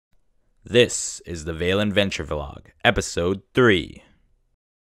This is the Valen Venture Vlog, Episode 3.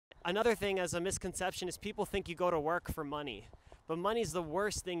 Another thing as a misconception is people think you go to work for money. But money's the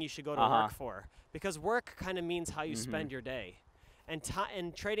worst thing you should go to work for. Because work kind of means how you spend your day. And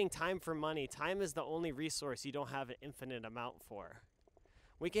trading time for money, time is the only resource you don't have an infinite amount for.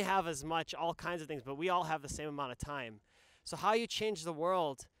 We can have as much, all kinds of things, but we all have the same amount of time. So how you change the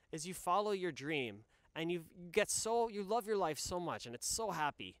world is you follow your dream. And you love your life so much, and it's so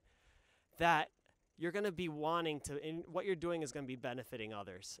happy that you're going to be wanting to, what you're doing is going to be benefiting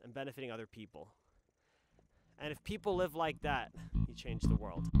others and benefiting other people. And if people live like that, you change the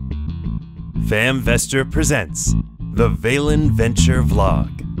world. FamVestor presents the Valen Venture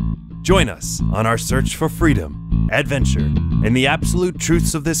Vlog. Join us on our search for freedom, adventure, and the absolute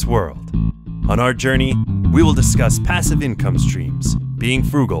truths of this world. On our journey, we will discuss passive income streams, being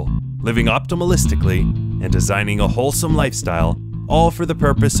frugal, living optimalistically, and designing a wholesome lifestyle, all for the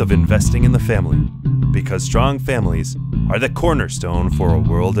purpose of investing in the family, because strong families are the cornerstone for a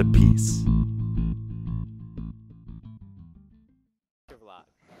world at peace. 1,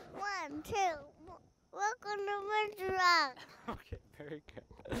 2, welcome to Venture Vlog. Okay, very good.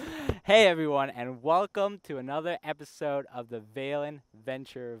 Hey everyone, and welcome to another episode of the Valen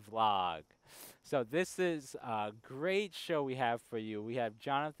Venture Vlog. So this is a great show we have for you. We have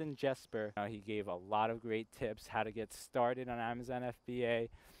Jonathan Jesper. He gave a lot of great tips how to get started on Amazon FBA,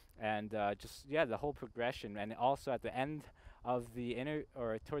 and the whole progression. And also at the end of the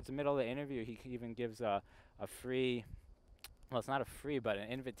towards the middle of the interview, he even gives a free, well, it's not a free, but an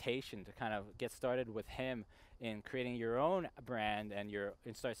invitation to kind of get started with him in creating your own brand and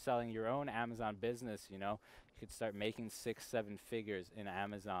start selling your own Amazon business. You know, you could start making 6-7 figures in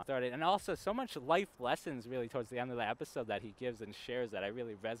Amazon. And also so much life lessons really towards the end of the episode that he gives and shares that I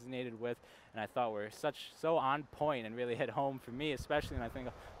really resonated with, and I thought were so on point and really hit home for me, especially, and I think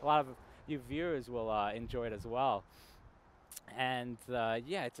a lot of you viewers will enjoy it as well. And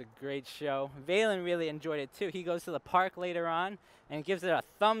yeah, it's a great show. Valen really enjoyed it too. He goes to the park later on and gives it a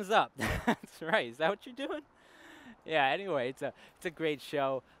thumbs up. That's right. Is that what you're doing? Yeah, anyway, it's a great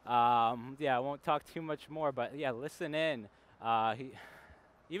show. Yeah, I won't talk too much more, but yeah, listen in.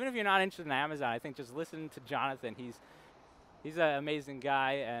 Even if you're not interested in Amazon, I think just listen to Jonathan. He's an amazing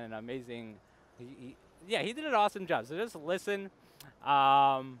guy and an amazing, he did an awesome job. So just listen.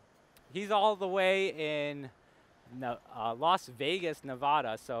 He's all the way in Las Vegas,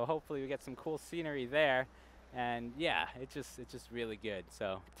 Nevada, so hopefully we get some cool scenery there. And yeah, it's just really good.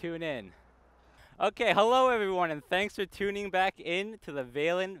 So tune in. Okay, hello everyone, and thanks for tuning back in to the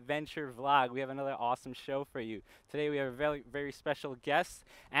Valen Venture Vlog. We have another awesome show for you. Today we have a very, very special guest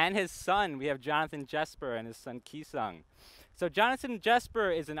and his son. We have Jonathan Jesper and his son Kisung. So Jonathan Jesper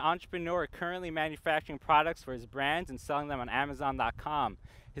is an entrepreneur currently manufacturing products for his brands and selling them on Amazon.com.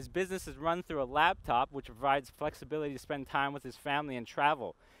 His business is run through a laptop, which provides flexibility to spend time with his family and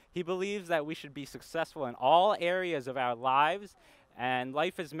travel. He believes that we should be successful in all areas of our lives, and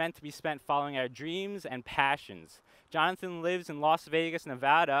life is meant to be spent following our dreams and passions. Jonathan lives in Las Vegas,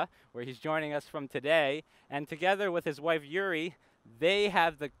 Nevada, where he's joining us from today, and together with his wife Yuri, they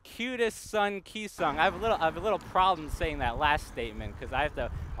have the cutest son, Kisung. I have a little problem saying that last statement because I have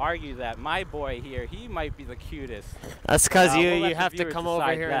to argue that my boy here, he might be the cutest. That's because you have to come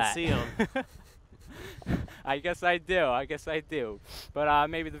over here and see him. I guess I do. But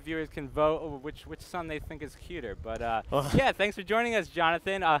maybe the viewers can vote over which son they think is cuter. But yeah, thanks for joining us,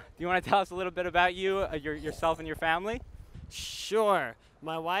 Jonathan. Do you want to tell us a little bit about you, yourself and your family? Sure.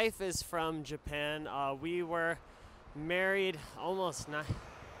 My wife is from Japan. We were married almost 9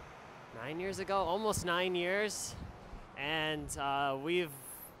 years ago, almost 9 years, and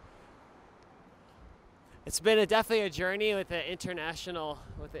it's been definitely a journey with the international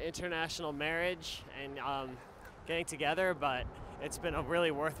marriage and getting together, but it's been a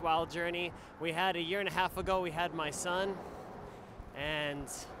really worthwhile journey. We had a year and a half ago, we had my son, and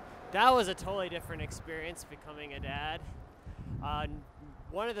that was a totally different experience becoming a dad.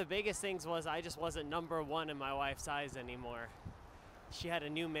 One of the biggest things was I just wasn't number one in my wife's eyes anymore. She had a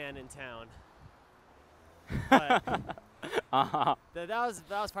new man in town. But that was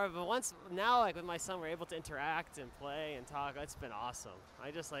part of it. But now, like with my son, we're able to interact and play and talk. It's been awesome.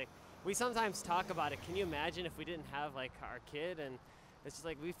 We sometimes talk about it. Can you imagine if we didn't have like our kid? And it's just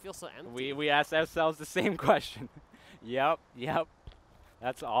like we feel so empty. We asked ourselves the same question. Yep.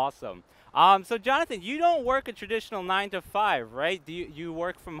 That's awesome. So Jonathan, you don't work a traditional 9 to 5, right? Do you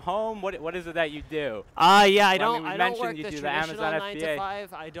work from home? What is it that you do? Yeah, I don't work you the do traditional the Amazon 9 FBA. to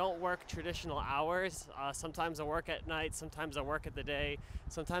 5. I don't work traditional hours. Sometimes I work at night. Sometimes I work at the day.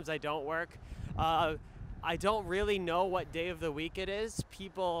 Sometimes I don't work. I don't really know what day of the week it is.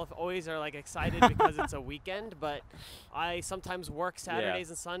 People always are like excited because it's a weekend, but I sometimes work Saturdays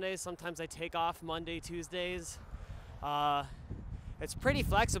and Sundays. Sometimes I take off Monday, Tuesdays. It's pretty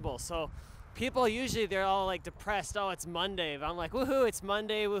flexible. So people usually, they're all like depressed. Oh, it's Monday. But I'm like, woohoo, it's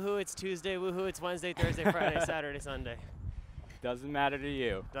Monday. Woohoo, it's Tuesday. Woohoo, it's Wednesday, Thursday, Friday, Saturday, Sunday. Doesn't matter to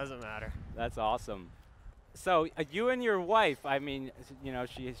you. Doesn't matter. That's awesome. So you and your wife, I mean, you know,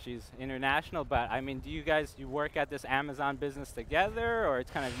 she's international, but I mean, do you work at this Amazon business together, or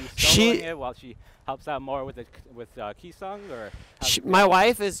it's kind of you soloing it while she helps out more with Keysung, or? My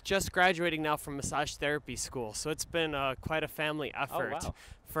wife is just graduating now from massage therapy school, so it's been quite a family effort. Oh,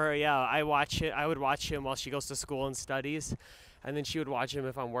 wow. I would watch him while she goes to school and studies, and then she would watch him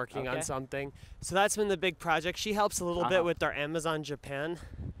if I'm working on something. So that's been the big project. She helps a little bit with our Amazon Japan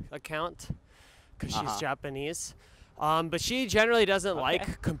account, because she's Japanese. But she generally doesn't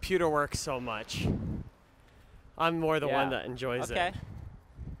like computer work so much. I'm more the one that enjoys it.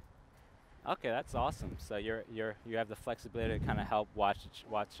 Okay, that's awesome. So you have the flexibility to kind of help watch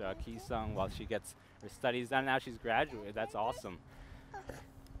Keysung while she gets her studies done. Now she's graduated. That's awesome.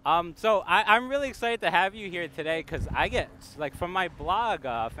 So I'm really excited to have you here today, because I get, like, from my blog,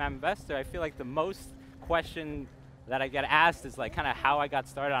 FamVestor, I feel like the most question that I get asked is like kind of how I got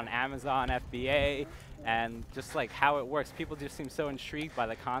started on Amazon FBA, and just like how it works. People just seem so intrigued by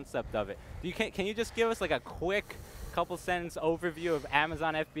the concept of it. Can you just give us like a quick couple sentence overview of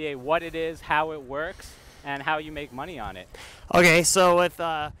Amazon FBA, what it is, how it works, and how you make money on it? Okay, so with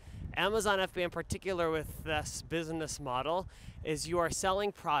Amazon FBA in particular, with this business model, is you are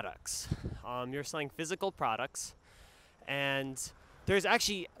selling products. You're selling physical products, and there's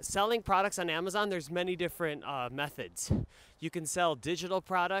actually selling products on Amazon. There's many different methods. You can sell digital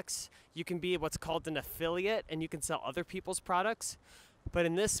products. You can be what's called an affiliate, and you can sell other people's products. But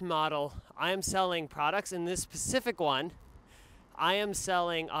in this model, I am selling products. In this specific one, I am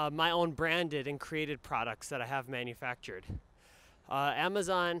selling my own branded and created products that I have manufactured.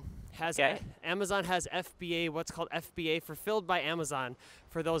 Amazon has FBA, what's called FBA, Fulfilled by Amazon.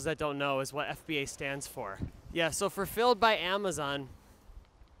 For those that don't know, is what FBA stands for. Yeah, so Fulfilled by Amazon,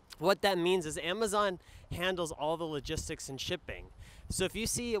 what that means is Amazon handles all the logistics and shipping. So if you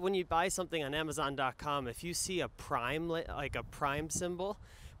see, when you buy something on Amazon.com, if you see a Prime, like a Prime symbol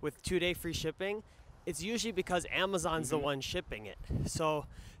with 2-day free shipping, it's usually because Amazon's the one shipping it. So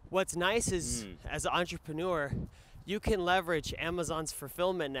what's nice is, as an entrepreneur, you can leverage Amazon's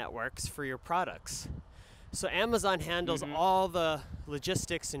fulfillment networks for your products. So Amazon handles all the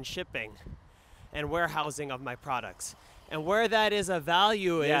logistics and shipping and warehousing of my products. And where that is a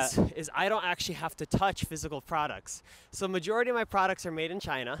value is I don't actually have to touch physical products. So majority of my products are made in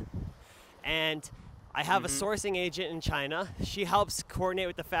China, and I have a sourcing agent in China. She helps coordinate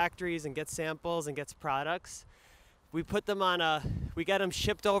with the factories and gets samples and gets products. We put them on we get them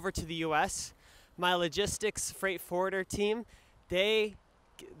shipped over to the US. My logistics freight forwarder team, they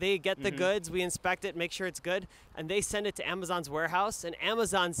get the goods, we inspect it, make sure it's good, and they send it to Amazon's warehouse, and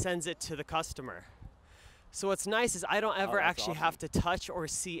Amazon sends it to the customer. So what's nice is I don't ever actually have to touch or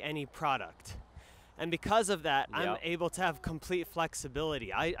see any product. And because of that, I'm able to have complete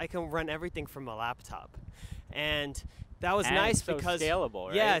flexibility. I can run everything from a laptop. And that was nice because— it's so scalable,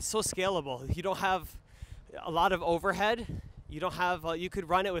 right? Yeah, it's so scalable. You don't have a lot of overhead. You don't have, you could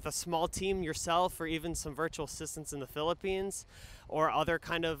run it with a small team yourself, or even some virtual assistants in the Philippines or other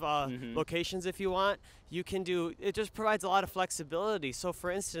kind of locations if you want. You can do, it just provides a lot of flexibility. So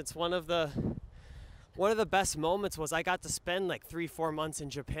for instance, one of the best moments was I got to spend like 3-4 months in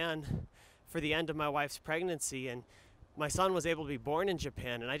Japan for the end of my wife's pregnancy, and my son was able to be born in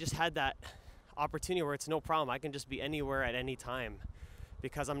Japan, and I just had that opportunity where it's no problem. I can just be anywhere at any time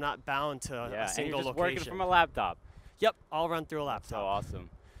because I'm not bound to a single and you're just location. working from a laptop. Yep, all run through a laptop. So awesome.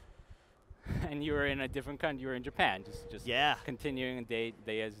 And you were in a different country. You were in Japan, just continuing a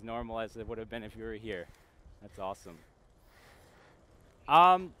day as normal as it would have been if you were here. That's awesome.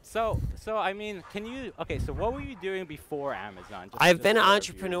 So I mean, so what were you doing before Amazon? I've been an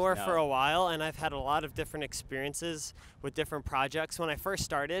entrepreneur for a while, and I've had a lot of different experiences with different projects. When I first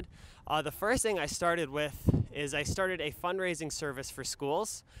started, the first thing I started with is I started a fundraising service for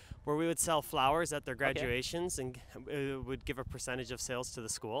schools where we would sell flowers at their graduations and would give a percentage of sales to the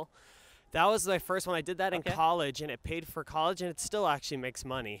school. That was my first one. I did that in college, and it paid for college, and it still actually makes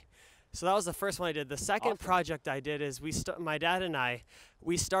money. So that was the first one I did. The second project I did is my dad and I,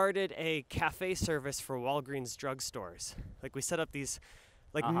 we started a cafe service for Walgreens drugstores. Like, we set up these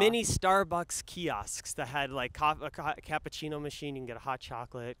mini Starbucks kiosks that had like a cappuccino machine. You can get a hot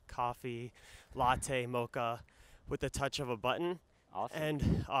chocolate, coffee, latte, mocha with the touch of a button. Awesome.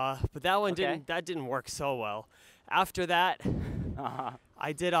 And but that one Okay. didn't work so well. After that,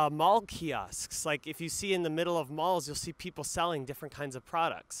 I did mall kiosks. Like if you see in the middle of malls, you'll see people selling different kinds of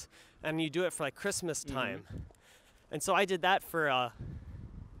products, and you do it for like Christmas time. And so I did that for a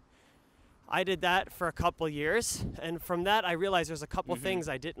couple years, and from that I realized there's a couple things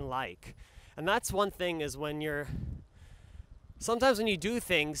I didn't like. And that's one thing is sometimes when you do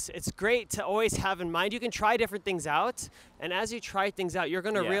things, it's great to always have in mind, you can try different things out, and as you try things out, you're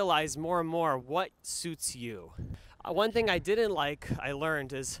gonna realize more and more what suits you. One thing I didn't like, I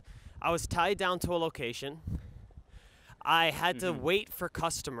learned, is I was tied down to a location. I had to wait for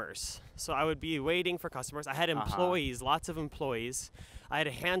customers. So I would be waiting for customers. I had employees, lots of employees. I had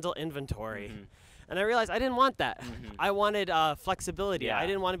to handle inventory. And I realized I didn't want that. I wanted flexibility. I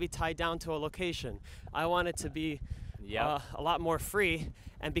didn't want to be tied down to a location. I wanted to be a lot more free.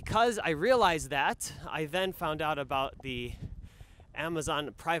 And because I realized that, I then found out about the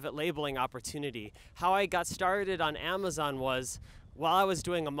Amazon private labeling opportunity. How I got started on Amazon was while I was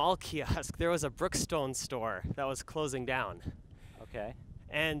doing a mall kiosk, there was a Brookstone store that was closing down. Okay.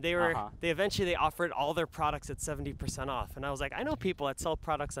 And they eventually offered all their products at 70% off. And I was like, I know people that sell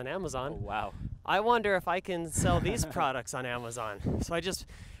products on Amazon. Oh, wow. I wonder if I can sell these products on Amazon. So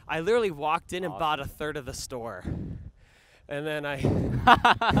I literally walked in and bought a third of the store. And then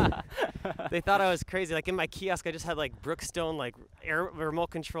they thought I was crazy. Like in my kiosk, I just had like Brookstone, like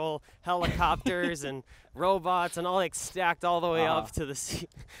remote control helicopters and robots and all like stacked all the way up to the seat.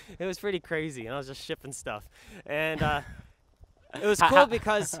 It was pretty crazy. And I was just shipping stuff. And it was cool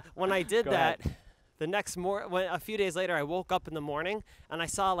because when I did that, the next a few days later, I woke up in the morning and I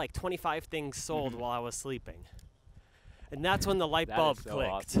saw like 25 things sold while I was sleeping. And that's when the light bulb clicked.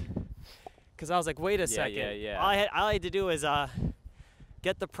 Awesome. Because I was like, wait a second. All I had to do is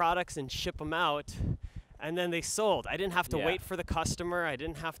get the products and ship them out, and then they sold. I didn't have to wait for the customer. I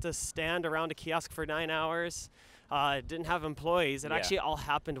didn't have to stand around a kiosk for 9 hours. I didn't have employees. It actually all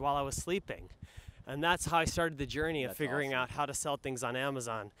happened while I was sleeping. And that's how I started the journey of figuring out how to sell things on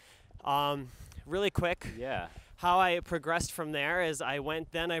Amazon. Really quick, how I progressed from there is I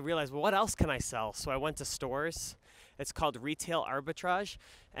realized, well, what else can I sell? So I went to stores. It's called retail arbitrage,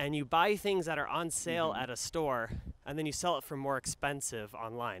 and you buy things that are on sale at a store, and then you sell it for more expensive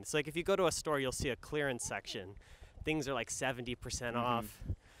online. So like if you go to a store, you'll see a clearance section. Things are like 70% off,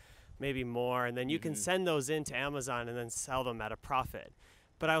 maybe more, and then you can send those into Amazon and then sell them at a profit.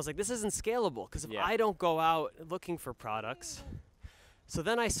 But I was like, this isn't scalable, because if I don't go out looking for products, so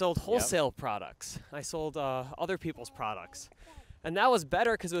then I sold wholesale products. I sold other people's products. And that was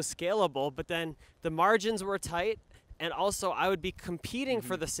better because it was scalable, but then the margins were tight, and also I would be competing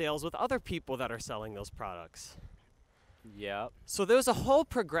for the sales with other people that are selling those products. So there's a whole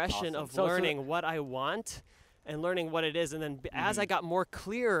progression of learning what I want and learning what it is. And then as I got more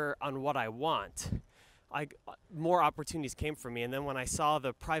clear on what I want, more opportunities came for me. And then when I saw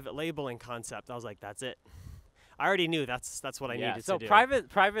the private labeling concept, I was like, that's it. I already knew that's what I needed to do. So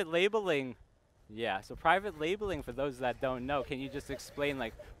private labeling. Yeah, so private labeling, for those that don't know, can you just explain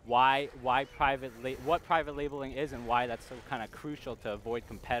like what private labeling is and why that's so kind of crucial to avoid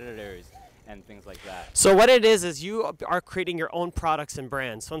competitors and things like that? So what it is you are creating your own products and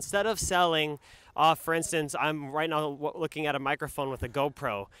brands. So instead of selling, for instance, I'm right now looking at a microphone with a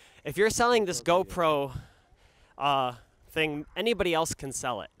GoPro. If you're selling this GoPro thing, anybody else can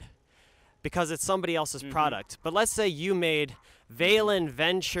sell it because it's somebody else's product. But let's say you made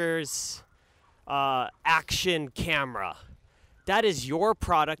VVV003 action camera. That is your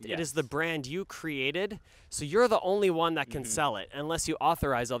product. It is the brand you created. So you're the only one that can sell it unless you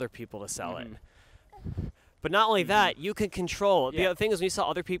authorize other people to sell it. But not only that, you can control. The other thing is when you sell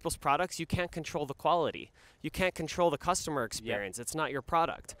other people's products, you can't control the quality. You can't control the customer experience. It's not your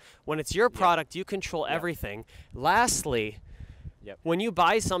product. When it's your product, you control everything. Lastly, when you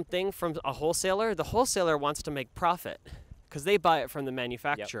buy something from a wholesaler, the wholesaler wants to make profit because they buy it from the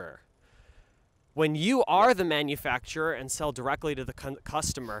manufacturer. When you are the manufacturer and sell directly to the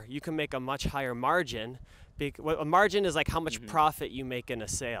customer, you can make a much higher margin. A margin is like how much profit you make in a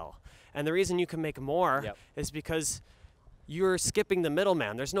sale. And the reason you can make more is because you're skipping the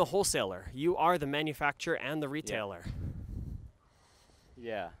middleman. There's no wholesaler. You are the manufacturer and the retailer.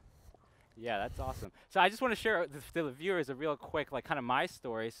 Yeah, that's awesome. So I just want to share with the viewers a real quick, like kind of my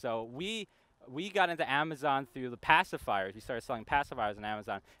story. So we we got into Amazon through the pacifiers. We started selling pacifiers on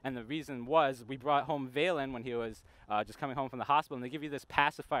Amazon, and the reason was we brought home Valen when he was just coming home from the hospital, and they give you this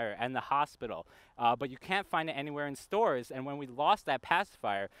pacifier in the hospital, but you can't find it anywhere in stores. And when we lost that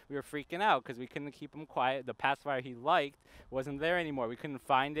pacifier, we were freaking out because we couldn't keep him quiet. The pacifier he liked wasn't there anymore. We couldn't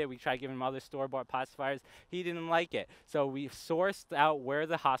find it. We tried giving him other store-bought pacifiers. He didn't like it. So we sourced out where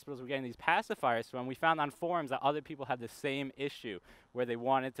the hospitals were getting these pacifiers from. We found on forums that other people had the same issue where they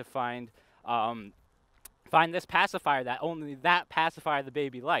wanted to find this pacifier that only that pacifier the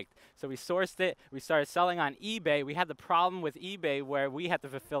baby liked. So we sourced it. We started selling on eBay. We had the problem with eBay where we had to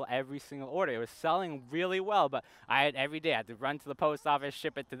fulfill every single order. It was selling really well, but every day I had to run to the post office,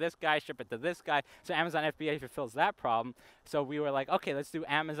 ship it to this guy, ship it to this guy. So Amazon FBA fulfills that problem. So we were like, okay, let's do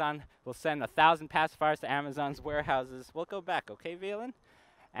Amazon. We'll send 1,000 pacifiers to Amazon's warehouses. We'll go back, okay, Valen?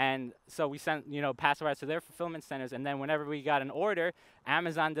 And so we sent, pacifiers to their fulfillment centers, and then whenever we got an order,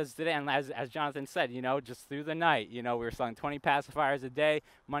 Amazon did it, and as Jonathan said, just through the night, we were selling 20 pacifiers a day,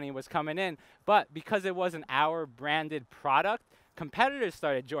 money was coming in. But because it wasn't our branded product, competitors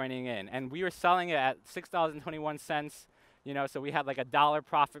started joining in, and we were selling it at $6.21, so we had like $1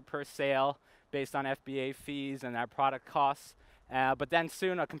 profit per sale based on FBA fees and our product costs. But then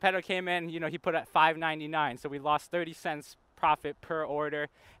soon a competitor came in, he put it at $5.99, so we lost 30 cents profit per order,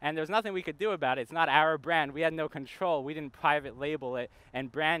 and there's nothing we could do about it. It's not our brand. We had no control. We didn't private label it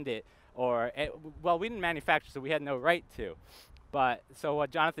and brand it, well, we didn't manufacture, so we had no right to. But so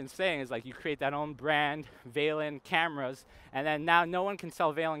what Jonathan's saying is, like, you create that own brand, Valen cameras, and then now no one can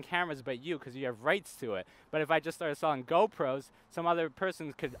sell Valen cameras but you because you have rights to it. But if I just started selling GoPros, some other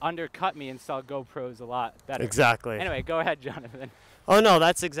person could undercut me and sell GoPros a lot better. Exactly. Anyway, go ahead, Jonathan. Oh no,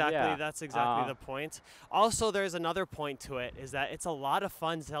 that's exactly the point. Also, there's another point to it, is that it's a lot of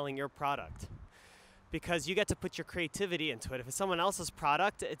fun selling your product because you get to put your creativity into it. If it's someone else's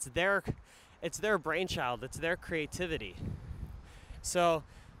product, it's their brainchild, it's their creativity. So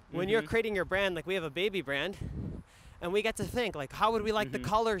when you're creating your brand, like we have a baby brand, and we get to think, like, how would we like the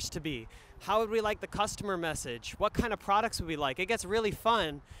colors to be? How would we like the customer message? What kind of products would we like? It gets really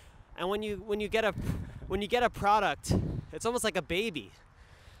fun. And when you get a product, it's almost like a baby.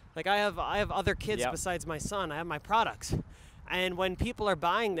 Like I have other kids besides my son. I have my products. And when people are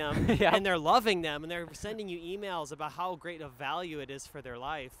buying them and they're loving them and they're sending you emails about how great of value it is for their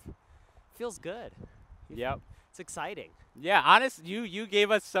life, it feels good. Yep. It's exciting. Yeah, honest, you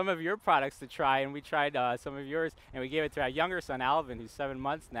gave us some of your products to try, and we tried some of yours, and we gave it to our younger son, Alvin, who's 7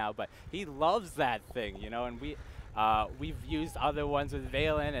 months now, but he loves that thing, and we've used other ones with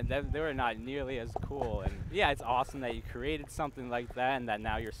Valen, and they were not nearly as cool. And yeah, it's awesome that you created something like that, and that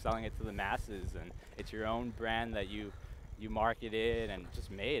now you're selling it to the masses, and it's your own brand that you marketed and just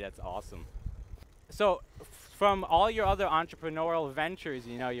made. That's awesome. So from all your other entrepreneurial ventures,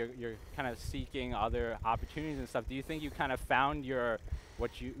 you're kind of seeking other opportunities and stuff. Do you think you kind of found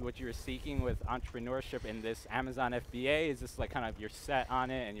what you were seeking with entrepreneurship in this Amazon FBA? Is this like kind of you're set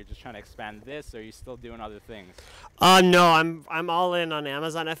on it and you're just trying to expand this, or are you still doing other things? No, I'm all in on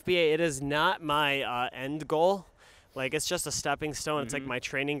Amazon FBA. It is not my end goal. Like, it's just a stepping stone. It's like my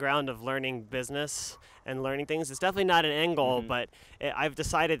training ground of learning business and learning things. It's definitely not an end goal, but I've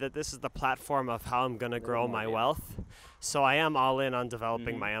decided that this is the platform of how I'm going to grow my wealth. So I am all in on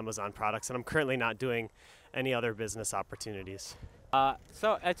developing my Amazon products, and I'm currently not doing any other business opportunities.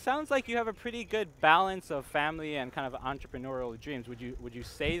 So it sounds like you have a pretty good balance of family and kind of entrepreneurial dreams. Would you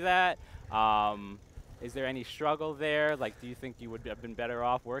say that? Is there any struggle there? Like, do you think you would have been better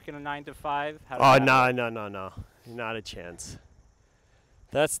off working a 9 to 5? Oh, no. Not a chance.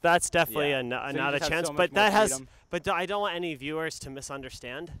 That's definitely not a chance. But but I don't want any viewers to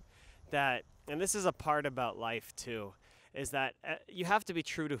misunderstand that. And this is a part about life too, is that you have to be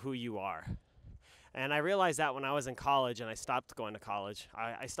true to who you are. And I realized that when I was in college and I stopped going to college.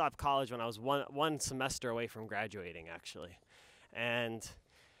 I stopped college when I was one semester away from graduating, actually. And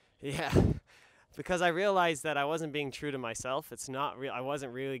yeah, because I realized that I wasn't being true to myself. I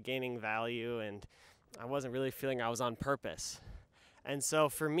wasn't really gaining value, and I wasn't really feeling I was on purpose. And so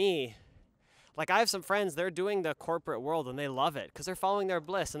for me, like, I have some friends, they're doing the corporate world and they love it because they're following their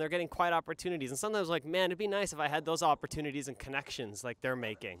bliss and they're getting quiet opportunities. And sometimes, like, man, it'd be nice if I had those opportunities and connections like they're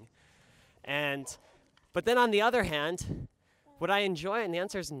making. But then on the other hand, would I enjoy it? And the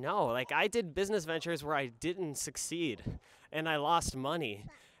answer is no. Like, I did business ventures where I didn't succeed and I lost money.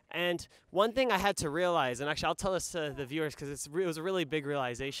 And one thing I had to realize, and actually I'll tell this to the viewers because it was a really big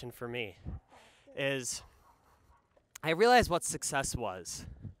realization for me, is I realized what success was.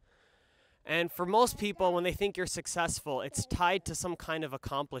 And for most people, when they think you're successful, it's tied to some kind of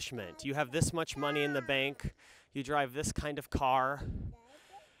accomplishment. You have this much money in the bank, you drive this kind of car.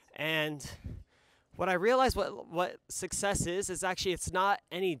 And what I realized what success is actually it's not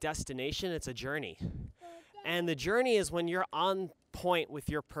any destination, it's a journey. And the journey is when you're on point with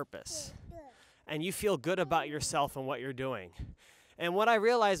your purpose and you feel good about yourself and what you're doing. And what I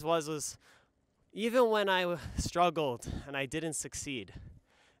realized was even when I struggled and I didn't succeed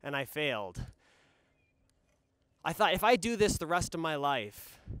and I failed, I thought if I do this the rest of my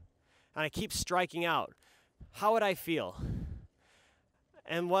life and I keep striking out, how would I feel?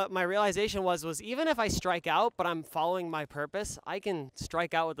 And what my realization was even if I strike out but I'm following my purpose, I can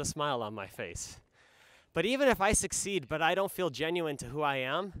strike out with a smile on my face. But even if I succeed but I don't feel genuine to who I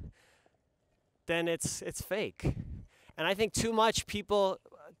am, then it's fake. And I think too much people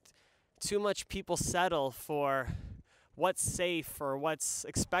settle for what's safe or what's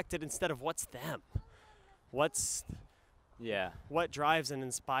expected instead of what's them. What drives and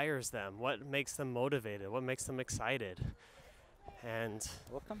inspires them? What makes them motivated? What makes them excited? And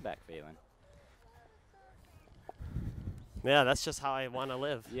We'll come back, Valen. yeah, that's just how I want to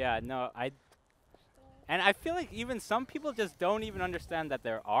live. Yeah, no, and I feel like even some people just don't even understand that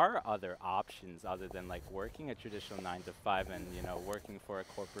there are other options other than like working a traditional 9-to-5 and, you know, working for a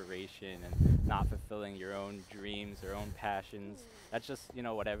corporation and not fulfilling your own dreams or own passions. That's just, you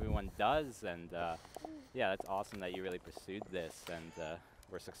know, what everyone does. And yeah, that's awesome that you really pursued this and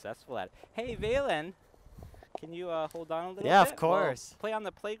were successful at it. Hey, Valen, can you hold on a little bit? Yeah, of course. We'll play on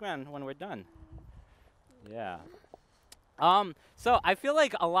the playground when we're done. Yeah. So I feel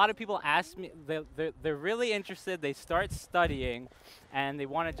like a lot of people ask me, they're really interested, they start studying, and they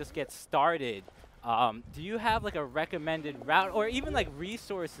want to just get started. Do you have like a recommended route or even like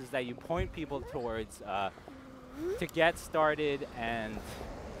resources that you point people towards to get started and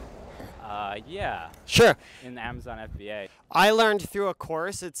yeah. Sure. In the Amazon FBA? I learned through a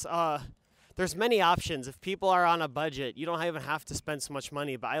course, there's many options. If people are on a budget, you don't even have to spend so much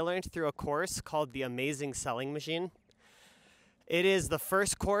money, but I learned through a course called The Amazing Selling Machine. It is the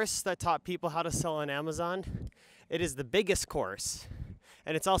first course that taught people how to sell on Amazon. It is the biggest course,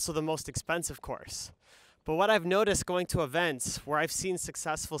 and it's also the most expensive course. But what I've noticed going to events where I've seen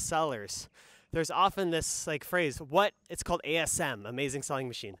successful sellers, there's often this like phrase, it's called ASM, Amazing Selling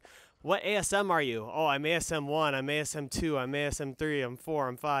Machine. What ASM are you? Oh, I'm ASM 1, I'm ASM 2, I'm ASM 3, I'm 4,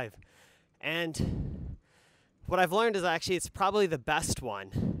 I'm 5. And what I've learned is actually it's probably the best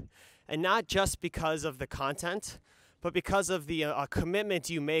one. And not just because of the content, but because of the commitment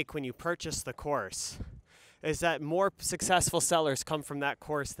you make when you purchase the course, is that more successful sellers come from that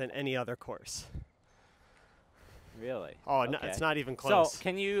course than any other course. Really? Oh, okay. no, it's not even close. So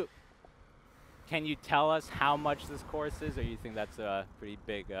can you tell us how much this course is, or you think that's a pretty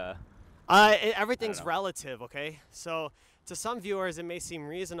big? Everything's relative, okay? So to some viewers it may seem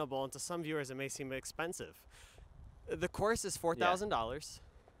reasonable, and to some viewers it may seem expensive. The course is $4,000.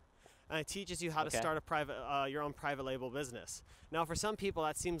 And it teaches you how to start your own private label business. Now, for some people,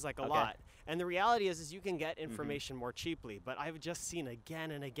 that seems like a lot. And the reality is you can get information more cheaply. But I've just seen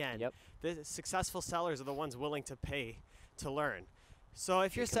again and again, the successful sellers are the ones willing to pay to learn. So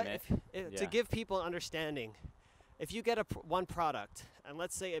if you're to give people an understanding, if you get one product, and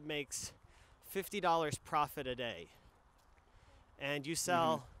let's say it makes $50 profit a day, and you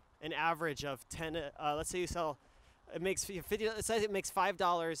sell an average of 10, let's say you sell. It makes it says it makes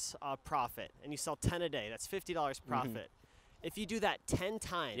 $5 profit, and you sell 10 a day. That's $50 profit. If you do that 10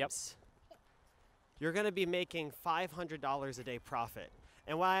 times, you're going to be making $500 a day profit.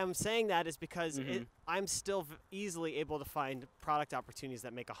 And why I'm saying that is because I'm still easily able to find product opportunities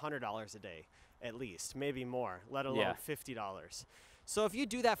that make $100 a day, at least, maybe more, let alone $50. So if you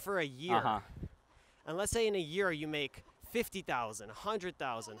do that for a year, and let's say in a year you make $50,000,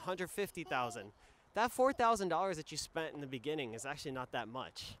 $100,000, $150,000. That $4,000 that you spent in the beginning is actually not that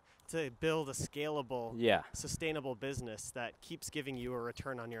much to build a scalable, sustainable business that keeps giving you a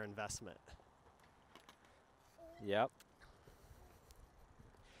return on your investment. Yep.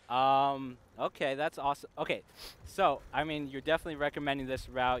 Okay, that's awesome. Okay, so, I mean, you're definitely recommending this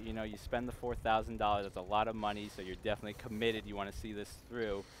route. You know, you spend the $4,000. That's a lot of money, so you're definitely committed. You want to see this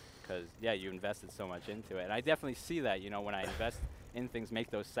through because, yeah, you invested so much into it. And I definitely see that, you know, when I invest in things, make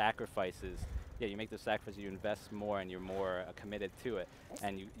those sacrifices. Yeah, you make the sacrifice, you invest more, and you're more committed to it,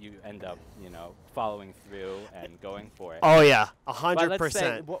 and you end up, you know, following through and going for it. Oh yeah,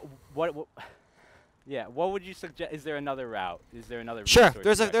 100%. What would you suggest? Is there another route? Is there another? Sure,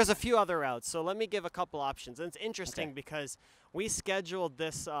 there's a few other routes. So let me give a couple options. And it's interesting because we scheduled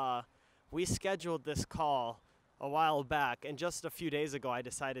this call a while back, and just a few days ago I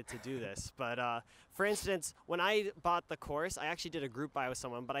decided to do this. But for instance, when I bought the course, I actually did a group buy with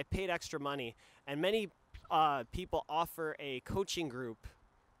someone, but I paid extra money, and many people offer a coaching group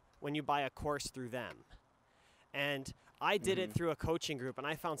when you buy a course through them. And I did it through a coaching group, and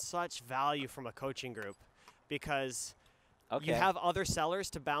I found such value from a coaching group because you have other sellers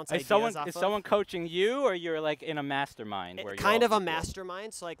to bounce ideas off of. Is someone coaching you, or you're like in a mastermind? Where Kind of a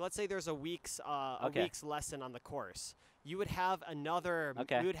mastermind. So like, let's say there's a week's lesson on the course. You would have another.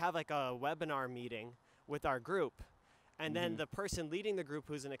 We would have like a webinar meeting with our group, and then the person leading the group,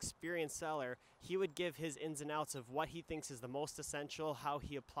 who's an experienced seller, he would give his ins and outs of what he thinks is the most essential, how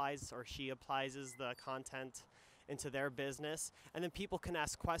he applies or she applies the content into their business, and then people can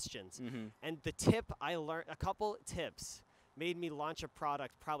ask questions. And the tip I learned, a couple tips, made me launch a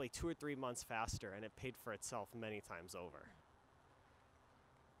product probably 2 or 3 months faster, and it paid for itself many times over.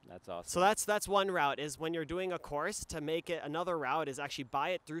 That's awesome. So that's one route, is when you're doing a course, to make it. Another route is actually buy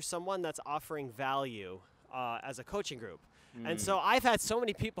it through someone that's offering value as a coaching group. And so I've had so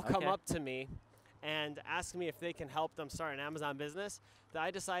many people come up to me and ask me if they can help them start an Amazon business that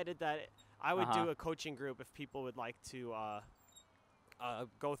I decided that I would do a coaching group if people would like to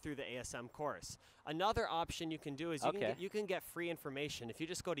go through the ASM course. Another option you can do is you can get free information. If you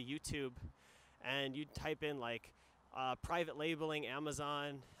just go to YouTube and you type in like private labeling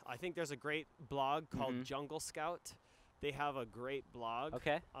Amazon, I think there's a great blog called Jungle Scout. They have a great blog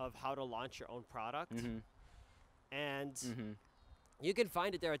of how to launch your own product. And you can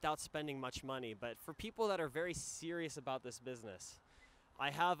find it there without spending much money. But for people that are very serious about this business, I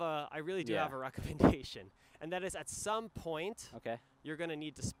really do have a recommendation. And that is, at some point, you're going to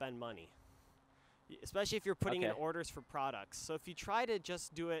need to spend money, especially if you're putting in orders for products. So if you try to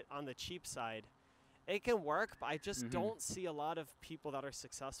just do it on the cheap side, it can work, but I just don't see a lot of people that are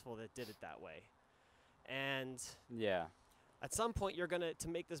successful that did it that way. And at some point, to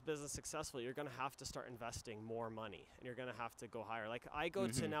make this business successful, you're going to have to start investing more money, and you're going to have to go higher. Like, I go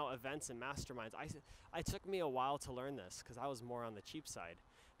to now events and masterminds. It took me a while to learn this because I was more on the cheap side.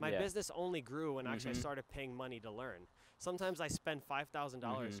 My business only grew when actually I started paying money to learn. Sometimes I spend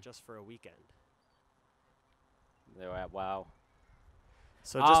 $5,000 just for a weekend. Wow.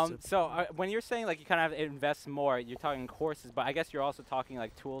 So when you're saying like you kind of invest more, you're talking courses, but I guess you're also talking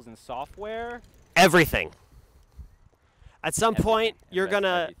like tools and software. Everything. At some point, you're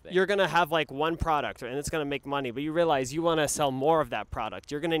gonna have like one product, and it's gonna make money. But you realize you want to sell more of that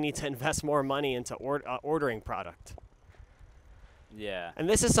product. You're gonna need to invest more money into ordering product. Yeah. And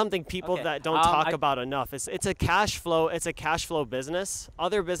this is something people that don't talk about enough. It's a cash flow. It's a cash flow business.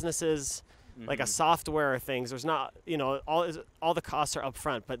 Other businesses, like a software or things, there's not, all the costs are up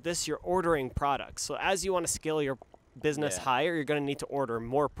front. But this, you're ordering products. So as you want to scale your business higher, you're going to need to order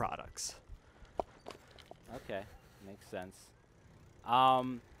more products. Okay, makes sense.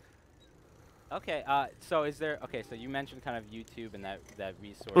 So so you mentioned kind of YouTube and that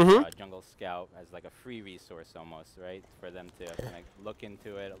resource, Jungle Scout, as like a free resource almost, right? For them to kind of look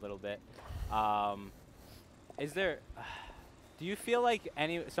into it a little bit. Do you feel like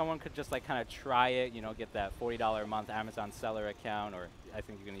someone could just like kind of try it, get that $40 a month Amazon seller account, or I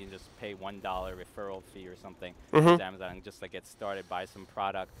think you can even just pay $1 referral fee or something to Amazon and just like get started, buy some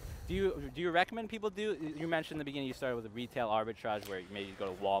product. Do you recommend people do? You mentioned in the beginning you started with a retail arbitrage where maybe you go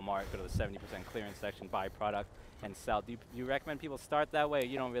to Walmart, go to the 70% clearance section, buy product and sell. Do you recommend people start that way? Or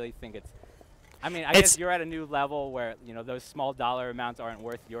you don't really think it's? I mean, I guess you're at a new level where those small dollar amounts aren't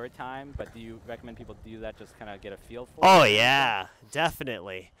worth your time. But do you recommend people do that just kind of get a feel for it? Oh yeah,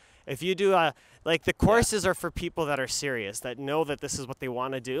 definitely. If you do like the courses are for people that are serious, that know that this is what they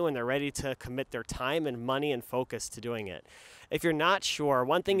want to do, and they're ready to commit their time and money and focus to doing it. If you're not sure,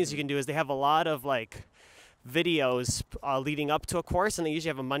 one thing is you can do is they have a lot of like videos leading up to a course, and they usually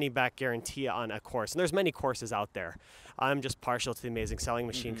have a money back guarantee on a course. And there's many courses out there. I'm just partial to the Amazing Selling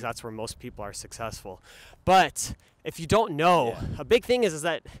Machine because that's where most people are successful. But if you don't know, a big thing is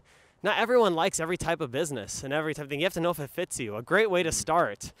that not everyone likes every type of business and every type of thing. You have to know if it fits you. A great way to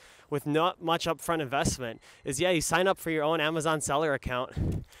start with not much upfront investment is, you sign up for your own Amazon seller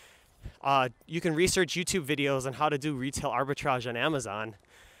account. You can research YouTube videos on how to do retail arbitrage on Amazon.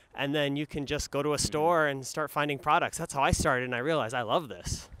 And then you can just go to a store and start finding products. That's how I started, and I realized I love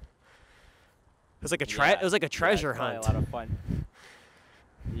this. It was like a treasure hunt. A lot of fun.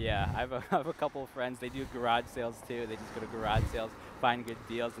 Yeah, I have a couple of friends. They do garage sales too. They just go to garage sales, find good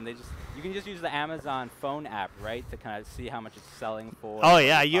deals, and you can just use the Amazon phone app, right, to kind of see how much it's selling for. Oh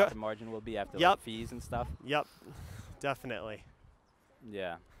yeah, what the margin will be after like, fees and stuff. Yep, definitely.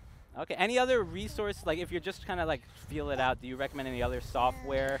 Yeah. Okay. Any other resource, like if you're just kind of like feel it out, do you recommend any other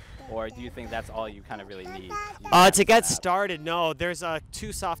software, or do you think that's all you kind of really need? To get started, no. There's 2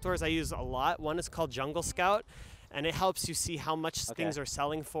 softwares I use a lot. One is called Jungle Scout, and it helps you see how much things are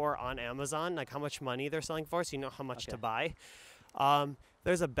selling for on Amazon, like how much money they're selling for, so you know how much to buy.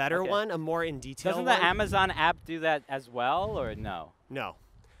 There's a better Okay. one, a more in detail Doesn't one. the Amazon app do that as well, or no? No.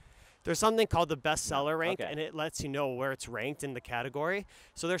 There's something called the bestseller rank, Okay. and it lets you know where it's ranked in the category.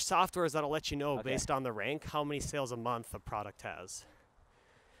 So there's softwares that'll let you know Okay. based on the rank how many sales a month a product has.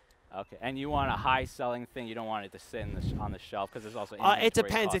 Okay, and you want a high-selling thing. You don't want it to sit in on the shelf because there's also It inventory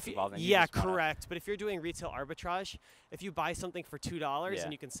depends. costs If you, involved, and you yeah, just wanna- correct. But if you're doing retail arbitrage, if you buy something for $2 Yeah.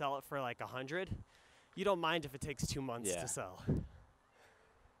 and you can sell it for like 100, you don't mind if it takes 2 months Yeah. to sell.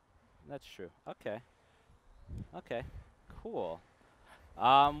 That's true. Okay. Okay. Cool.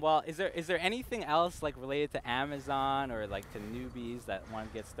 Well, is there anything else like related to Amazon or like to newbies that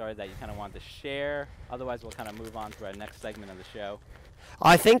want to get started that you kind of want to share? Otherwise, we'll kind of move on to our next segment of the show.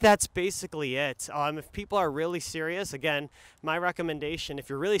 I think that's basically it. If people are really serious, again, my recommendation, if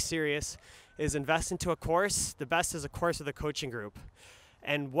you're really serious, is invest into a course. The best is a course with a coaching group.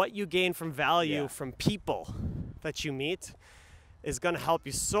 And what you gain from value Yeah. from people that you meet is going to help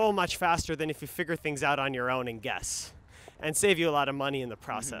you so much faster than if you figure things out on your own and guess, and save you a lot of money in the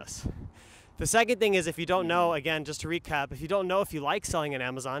process. The second thing is, if you don't know, again, just to recap, if you don't know if you like selling on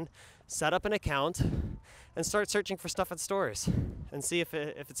Amazon, set up an account and start searching for stuff at stores and see if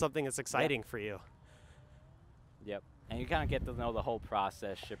it's something that's exciting for you. Yep. And you kind of get to know the whole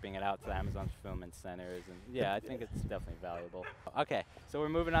process, shipping it out to Amazon fulfillment centers, and yeah, I think it's definitely valuable. Okay, so we're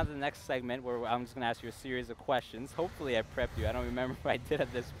moving on to the next segment where I'm just going to ask you a series of questions. Hopefully I prepped you. I don't remember if I did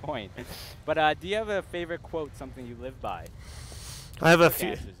at this point. But do you have a favorite quote, something you live by? I have a Quick few.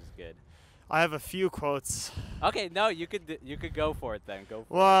 answers is good. I have a few quotes. Okay, no, you could go for it then. Go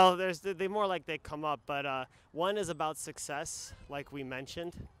for Well, they more like they come up, but one is about success, like we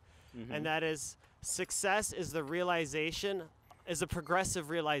mentioned, it. and that is success is the realization, is a progressive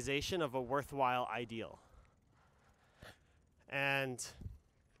realization of a worthwhile ideal. And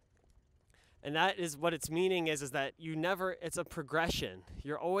that is what its meaning is that you never, it's a progression.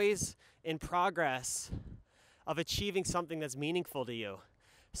 You're always in progress of achieving something that's meaningful to you.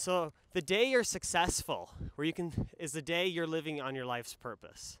 So the day you're successful, is the day you're living on your life's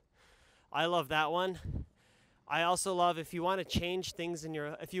purpose. I love that one. I also love if you want to change things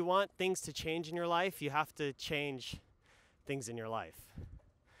if you want things to change in your life, you have to change things in your life.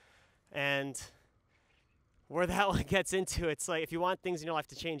 And where that one gets into, it's like if you want things in your life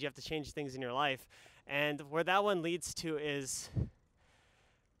to change, you have to change things in your life. And where that one leads to is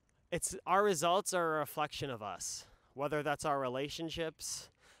our results are a reflection of us, whether that's our relationships,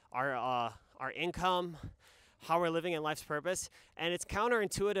 our income, how we're living in life's purpose. And it's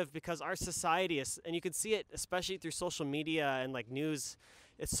counterintuitive because our society is, and you can see it especially through social media and like news,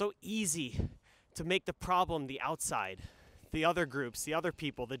 it's so easy to make the problem the outside, the other groups, the other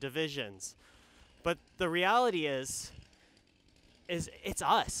people, the divisions. But the reality is it's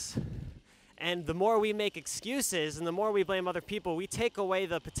us. And the more we make excuses and the more we blame other people, we take away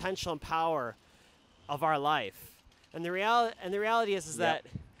the potential and power of our life. And the reality is that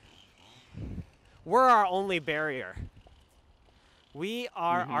we're our only barrier. We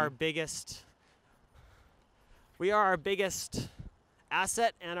are our biggest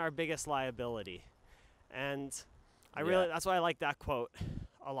asset and our biggest liability. And that's why I like that quote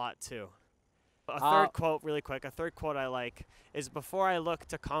a lot too. A third quote, really quick, a third quote I like is, before I look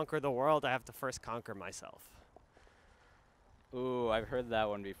to conquer the world, I have to first conquer myself. Ooh, I've heard that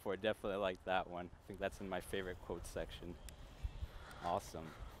one before. Definitely like that one. I think that's in my favorite quote section. Awesome.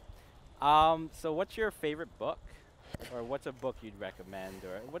 So what's your favorite book? Or what's a book you'd recommend?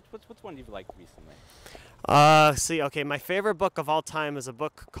 Or what's one you've liked recently? Okay, my favorite book of all time is a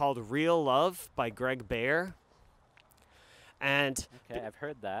book called Real Love by Greg Bear. And Okay, I've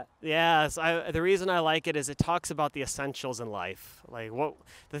heard that. yes, the reason I like it is it talks about the essentials in life. Like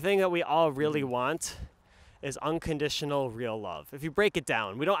the thing that we all really want is unconditional real love. If you break it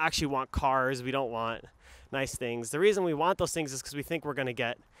down, we don't actually want cars, we don't want nice things. The reason we want those things is because we think we're going to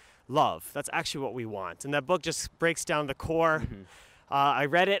get love. That's actually what we want. And that book just breaks down the core. I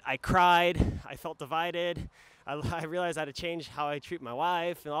read it, I cried, I felt divided. I realized I had to change how I treat my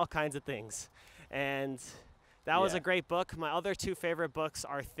wife and all kinds of things. And that was a great book. My other two favorite books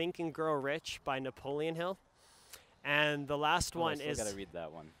are Think and Grow Rich by Napoleon Hill. And the last one I is... gotta read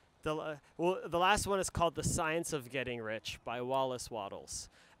that one. The last one is called The Science of Getting Rich by Wallace Wattles.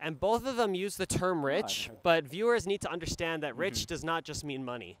 And both of them use the term rich, but viewers need to understand that rich does not just mean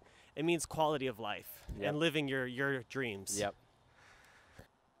money. It means quality of life and living your dreams.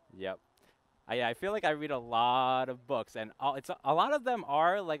 Yep. I feel like I read a lot of books, and a lot of them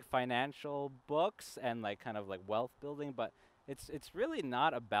are like financial books and like kind of like wealth building, but it's really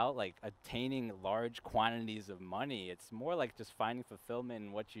not about like attaining large quantities of money. It's more like just finding fulfillment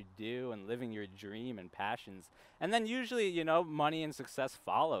in what you do and living your dream and passions. And then usually, you know, money and success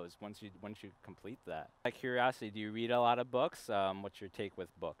follows once you complete that. Out of curiosity, do you read a lot of books? What's your take with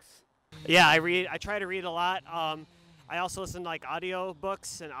books? Yeah, I try to read a lot. I also listen to like audio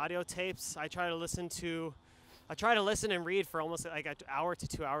books and audio tapes. I try to listen and read for almost like an hour to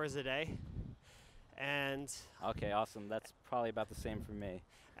 2 hours a day. And Okay, awesome. That's probably about the same for me.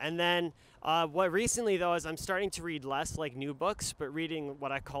 and then what recently though is I'm starting to read less like new books, but reading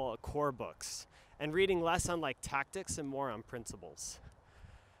what I call core books, and reading less on like tactics and more on principles.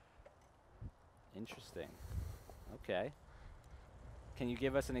 Interesting. Okay. Can you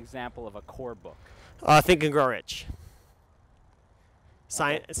give us an example of a core book? Think and Grow Rich.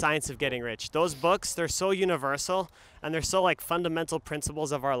 Okay. Science of Getting Rich. Those books, they're so universal and they're so like fundamental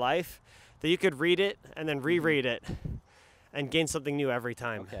principles of our life that you could read it and then reread it and gain something new every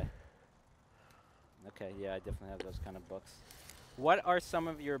time. Okay. Okay, yeah, I definitely have those kind of books. What are some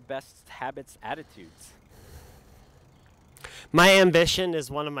of your best habits, attitudes? My ambition is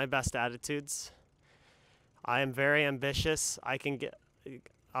one of my best attitudes. I am very ambitious. I can get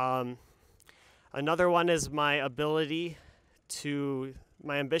another one is my ability to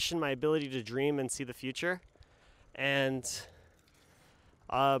my ability to dream and see the future, and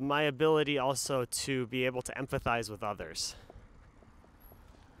my ability also to be able to empathize with others.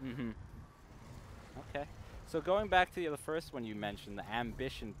 Mm-hmm. Okay. So going back to the first one you mentioned, the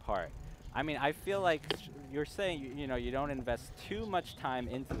ambition part. I mean, I feel like you're saying, you know, you don't invest too much time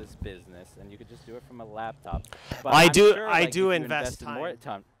into this business, and you could just do it from a laptop. But I I'm do. sure, I like, do if you invest invested more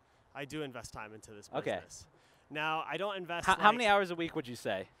time. I do invest time into this Okay. business. Now I don't invest. How many hours a week would you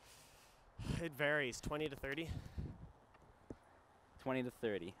say? It varies, 20 to 30. 20 to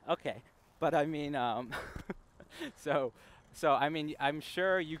 30. Okay. But I mean, so I mean, I'm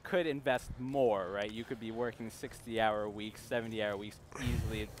sure you could invest more, right? You could be working 60-hour weeks, 70-hour weeks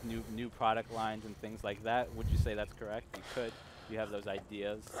easily, new product lines and things like that. Would you say that's correct? You could. You have those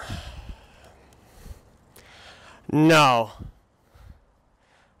ideas. No.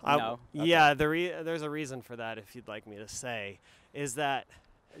 No? Okay. Yeah, there's a reason for that. If you'd like me to say, is that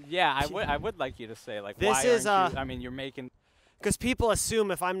Yeah, I would like you to say, like, This why is, aren't you, I mean, you're making. because people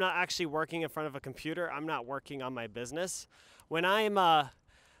assume if I'm not actually working in front of a computer, I'm not working on my business. When I'm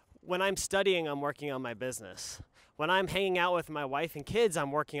studying, I'm working on my business. When I'm hanging out with my wife and kids,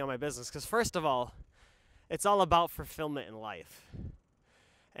 I'm working on my business. Because first of all, it's all about fulfillment in life.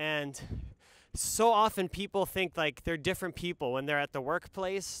 And so often people think like they're different people. When they're at the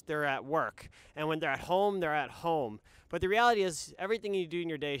workplace, they're at work. And when they're at home, they're at home. But the reality is everything you do in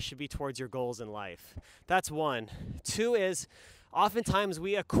your day should be towards your goals in life. That's one. Two is oftentimes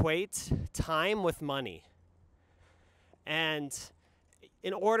we equate time with money. And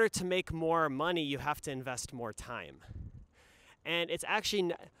in order to make more money, you have to invest more time. And it's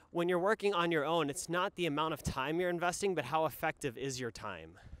actually, when you're working on your own, it's not the amount of time you're investing, but how effective is your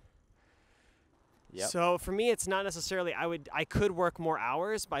time. Yep. So for me, it's not necessarily, I could work more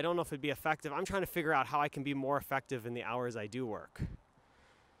hours, but I don't know if it'd be effective. I'm trying to figure out how I can be more effective in the hours I do work.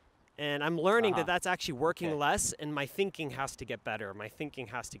 And I'm learning that that's actually working less, and my thinking has to get better. My thinking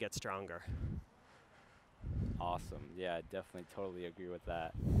has to get stronger. Awesome. Yeah, I definitely totally agree with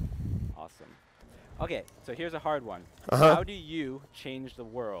that. Awesome. Okay, so here's a hard one. How do you change the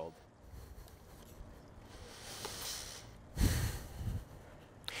world?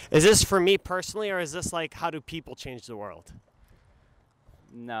 Is this for me personally, or is this like how do people change the world?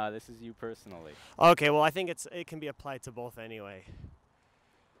 No, this is you personally. Okay, well I think it can be applied to both anyway.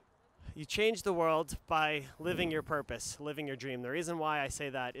 You change the world by living your purpose, living your dream. The reason why I say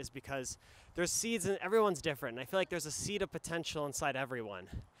that is because there's seeds, and everyone's different. And I feel like there's a seed of potential inside everyone.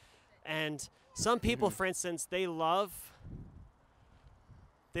 And some people, for instance, they love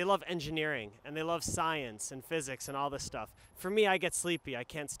engineering, and they love science and physics and all this stuff. For me, I get sleepy. I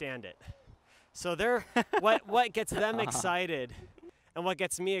can't stand it. So what gets them excited and what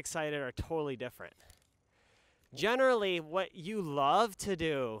gets me excited are totally different. Generally, what you love to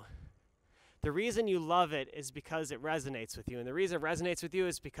do, the reason you love it is because it resonates with you. And the reason it resonates with you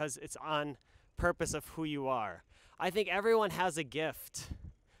is because it's on purpose of who you are. I think everyone has a gift.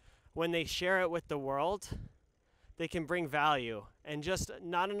 When they share it with the world, they can bring value. And just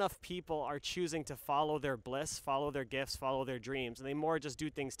not enough people are choosing to follow their bliss, follow their gifts, follow their dreams. And they more just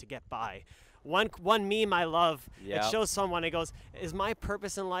do things to get by. One meme I love, it shows someone, it goes, is my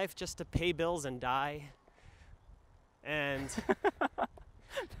purpose in life just to pay bills and die? And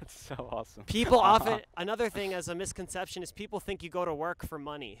That's so awesome. People often, another thing as a misconception is people think you go to work for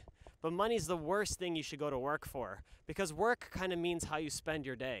money. But money's the worst thing you should go to work for, because work kind of means how you spend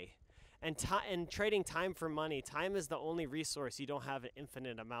your day. And trading time for money, time is the only resource you don't have an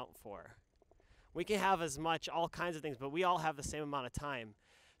infinite amount for. We can have as much, all kinds of things, but we all have the same amount of time.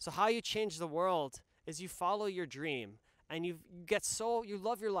 So how you change the world is you follow your dream, and you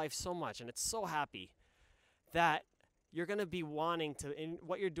love your life so much, and it's so happy that you're going to be wanting to,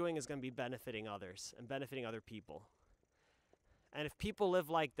 what you're doing is going to be benefiting others and benefiting other people. And if people live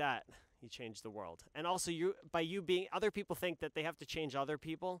like that, you change the world. And also, other people think that they have to change other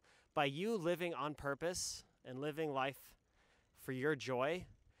people. By you living on purpose and living life for your joy,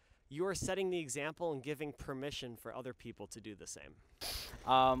 you are setting the example and giving permission for other people to do the same.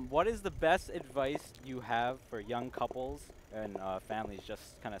 What is the best advice you have for young couples and families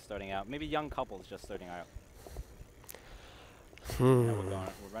just kind of starting out? Maybe young couples just starting out. We're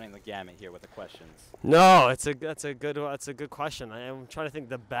running the gamut here with the questions. No, that's a good question. I'm trying to think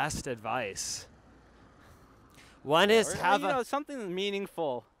the best advice. One is something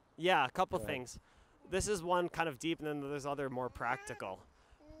meaningful. Yeah, a couple things. This is one kind of deep, and then there's other more practical.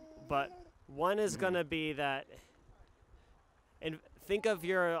 But one is going to be that, and think of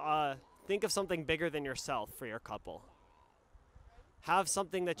something bigger than yourself for your couple. Have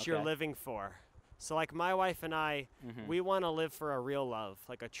something that you're living for. So like my wife and I, we want to live for a real love,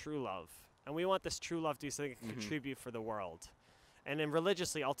 like a true love. And we want this true love to be something that can contribute for the world. And then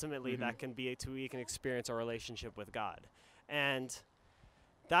religiously, ultimately, that can be we can experience our relationship with God. And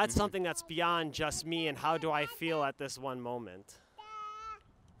that's something that's beyond just me and how do I feel at this one moment.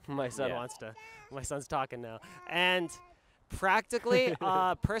 My son's talking now. And practically,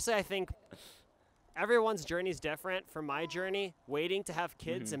 personally, I think everyone's journey is different. For my journey, waiting to have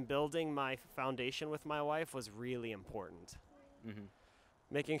kids and building my foundation with my wife was really important.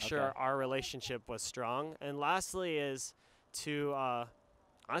 Making sure our relationship was strong. And lastly is to,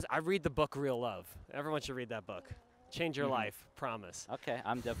 I read the book Real Love. Everyone should read that book. Change your life, promise. Okay,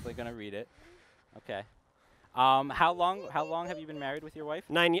 I'm definitely going to read it. Okay. How long have you been married with your wife?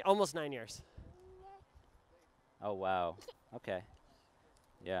 Almost 9 years. Oh, wow. Okay.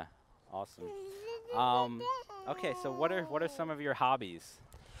 Yeah, awesome. Okay, so what are some of your hobbies?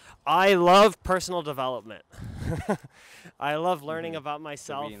 I love personal development. I love learning about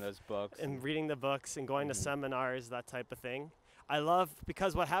myself. Reading those books. And reading the books and going to seminars, that type of thing.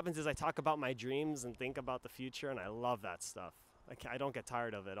 Because what happens is I talk about my dreams and think about the future, and I love that stuff. I don't get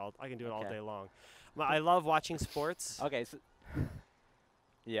tired of it. I can do it all day long. I love watching sports. Okay, so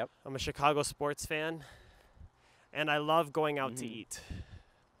yep. I'm a Chicago sports fan, and I love going out to eat.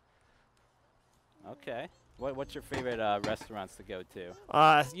 Okay. What's your favorite restaurants to go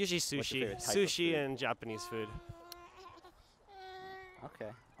to? Usually sushi and Japanese food.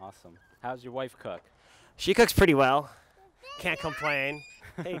 Okay, awesome. How's your wife cook? She cooks pretty well. Can't complain.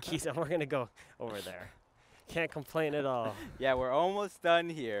 Hey, Keith, we're gonna go over there. Can't complain at all. Yeah, we're almost done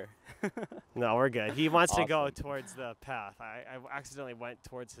here. No, we're good. He wants to go towards the path. I accidentally went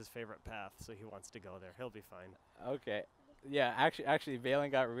towards his favorite path, so he wants to go there. He'll be fine. Okay. Yeah, actually,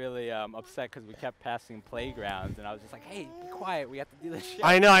 Valen got really upset because we kept passing playgrounds, and I was just like, "Hey, be quiet. We have to do this shit."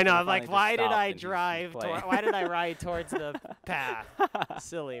 I know. I'm like, why did I drive? Why did I ride towards the path?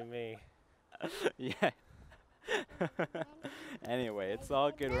 Silly me. Yeah. Anyway, it's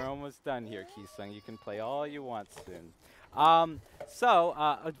all good. We're almost done here, Keesung. You can play all you want soon.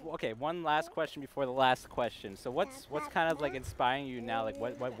 Okay, one last question before the last question. So what's kind of like inspiring you now? Like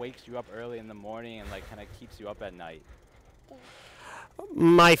what wakes you up early in the morning and like kind of keeps you up at night?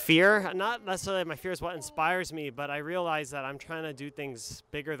 My fear, not necessarily my fear is what inspires me, but I realize that I'm trying to do things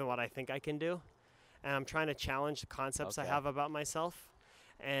bigger than what I think I can do. And I'm trying to challenge the concepts I have about myself.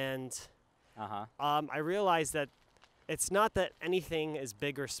 And I realize that it's not that anything is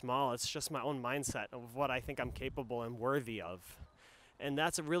big or small. It's just my own mindset of what I think I'm capable and worthy of. And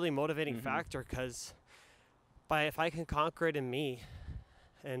that's a really motivating factor because if I can conquer it in me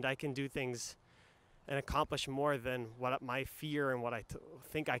and I can do things and accomplish more than what my fear and what I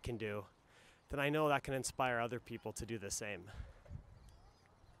think I can do, then I know that can inspire other people to do the same.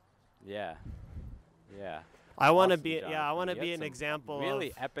 Yeah. Yeah. I want to be an example of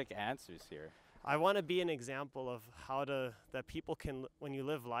really epic answers here. I want to be an example of that people can, when you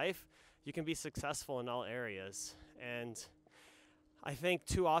live life, you can be successful in all areas. And I think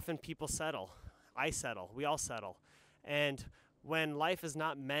too often people settle. I settle. We all settle. And when life is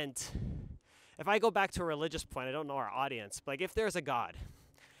not meant, if I go back to a religious point, I don't know our audience, but like if there's a God,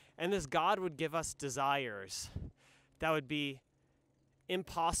 and this God would give us desires that would be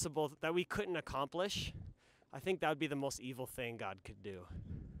impossible, that we couldn't accomplish, I think that would be the most evil thing God could do.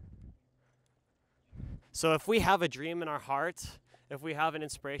 So if we have a dream in our heart, if we have an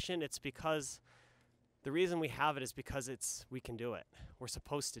inspiration, it's because the reason we have it is because we can do it. We're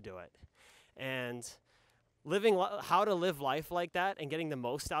supposed to do it. And how to live life like that and getting the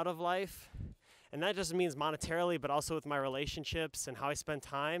most out of life, and that just means monetarily, but also with my relationships and how I spend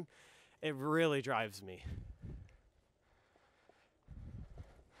time, it really drives me.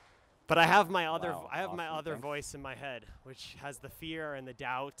 But I have my other, voice in my head, which has the fear and the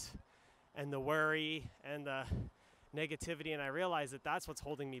doubt and the worry and the negativity, and I realize that that's what's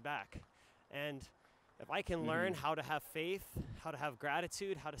holding me back. And if I can learn how to have faith, how to have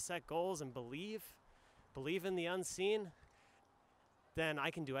gratitude, how to set goals and believe in the unseen, then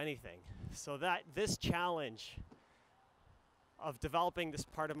I can do anything. So that this challenge of developing this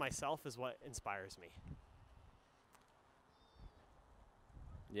part of myself is what inspires me.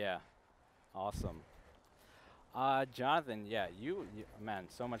 Yeah, awesome. Jonathan, yeah, you man,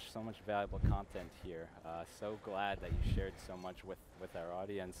 so much valuable content here. So glad that you shared so much with our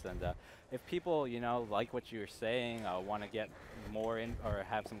audience. And if people, like what you're saying, want to get more in or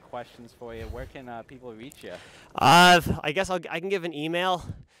have some questions for you, where can people reach you? I guess I can give an email,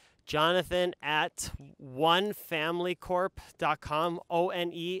 Jonathan@onefamilycorp.com,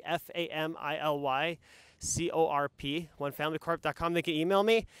 ONEFAMILYCORP, onefamilycorp.com. They can email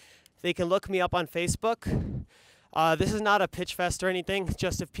me. They can look me up on Facebook. This is not a pitch fest or anything,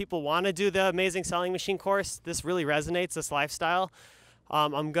 just if people want to do the Amazing Selling Machine course, this really resonates, this lifestyle.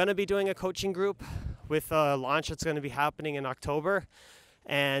 I'm going to be doing a coaching group with a launch that's going to be happening in October.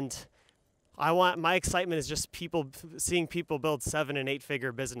 And my excitement is just seeing people build 7- and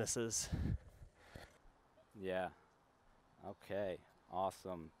 8-figure businesses. Yeah. Okay.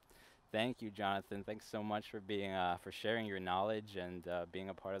 Awesome. Thank you, Jonathan. Thanks so much for being for sharing your knowledge and being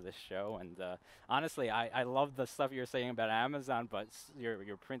a part of this show. And honestly, I love the stuff you're saying about Amazon, but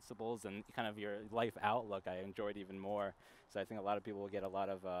your principles and kind of your life outlook I enjoyed even more. So I think a lot of people will get a lot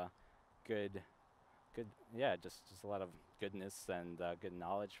of good, just a lot of goodness and good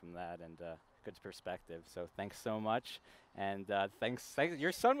knowledge from that, and good perspective. So thanks so much. And thanks.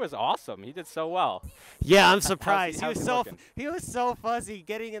 Your son was awesome. He did so well. Yeah, I'm surprised. He was so fussy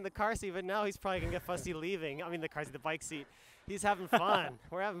getting in the car seat, but now he's probably gonna get fussy leaving. I mean, the bike seat. He's having fun.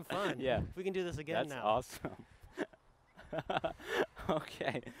 We're having fun. Yeah. We can do this again now. That's awesome.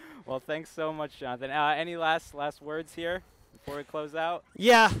 Okay. Well, thanks so much, Jonathan. Any last words here before we close out?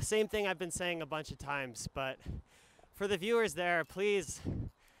 Yeah, same thing I've been saying a bunch of times, but for the viewers there, please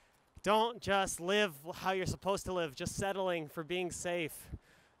don't just live how you're supposed to live, just settling for being safe.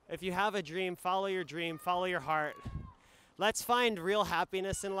 If you have a dream, follow your dream, follow your heart. Let's find real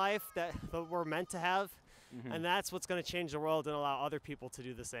happiness in life that we're meant to have, and that's what's going to change the world and allow other people to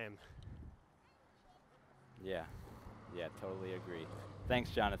do the same. Yeah, totally agree. Thanks,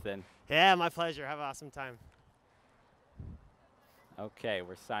 Jonathan. Yeah, my pleasure. Have an awesome time. Okay,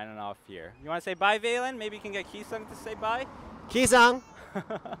 we're signing off here. You want to say bye, Valen? Maybe you can get Kisung to say bye? Kisung!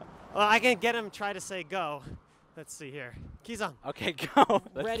 Well, I can get him to try to say go. Let's see here. Kisung. Okay, go.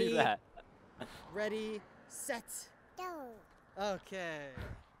 Let's Ready, do that. Ready, set. Go. Okay.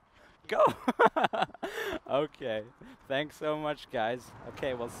 Go. Okay. Thanks so much, guys.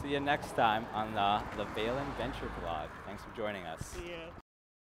 Okay, we'll see you next time on the Valen Venture Vlog. Thanks for joining us. See ya.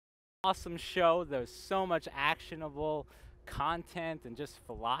 Awesome show. There's so much actionable content and just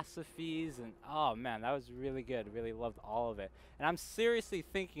philosophies, and oh man, that was really good. Really loved all of it. And I'm seriously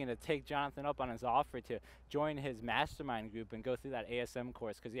thinking to take Jonathan up on his offer to join his mastermind group and go through that ASM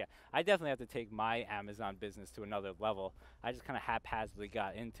course, because yeah, I definitely have to take my Amazon business to another level. I just kind of haphazardly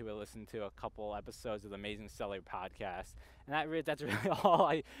got into it, listened to a couple episodes of the Amazing Seller podcast, and that's really all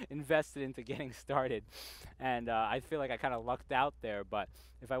I invested into getting started. And I feel like I kind of lucked out there, but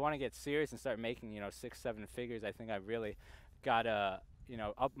if I want to get serious and start making 6-7 figures, I think I really gotta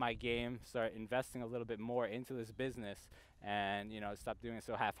up my game, start investing a little bit more into this business, and stop doing it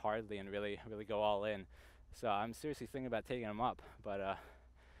so half-heartedly and really go all in. So I'm seriously thinking about taking them up. But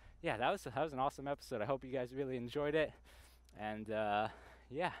yeah, that was an awesome episode. I hope you guys really enjoyed it. And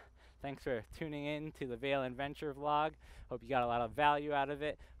yeah, thanks for tuning in to the Valen Venture Vlog. Hope you got a lot of value out of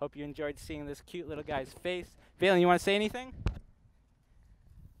it. Hope you enjoyed seeing this cute little guy's face. Valen, you want to say anything?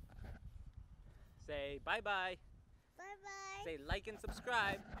 Say bye-bye. Bye-bye. Say like and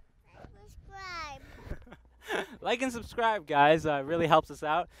subscribe. Subscribe. Like and subscribe, guys. Really helps us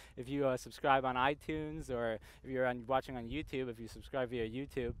out. If you subscribe on iTunes, or if you're watching on YouTube, if you subscribe via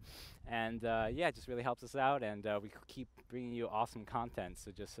YouTube. And yeah, it just really helps us out, and we keep bringing you awesome content.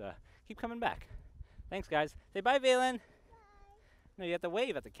 So just keep coming back. Thanks, guys. Say bye, Valen. Bye. No, you have to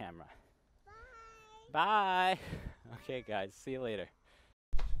wave at the camera. Bye. Bye. Okay, guys. See you later.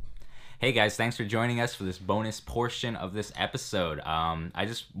 Hey guys, thanks for joining us for this bonus portion of this episode. I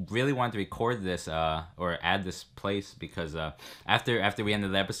just really wanted to record this or add this place because after we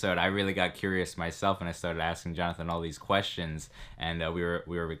ended the episode, I really got curious myself and I started asking Jonathan all these questions. And we were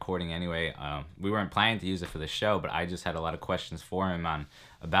recording anyway. We weren't planning to use it for the show, but I just had a lot of questions for him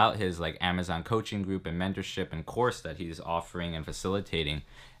about his like Amazon coaching group and mentorship and course that he's offering and facilitating.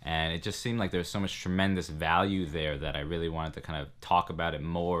 And it just seemed like there was so much tremendous value there that I really wanted to kind of talk about it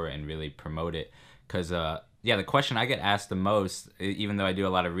more and really promote it. Because, yeah, the question I get asked the most, even though I do a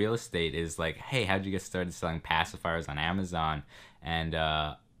lot of real estate, is like, hey, how'd you get started selling pacifiers on Amazon? And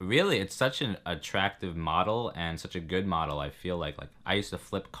really, it's such an attractive model and such a good model. I feel like I used to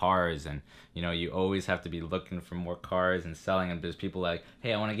flip cars, and you always have to be looking for more cars and selling. And there's people like,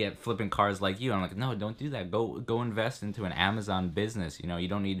 hey, I want to get flipping cars like you. And I'm like, no, don't do that. Go invest into an Amazon business. You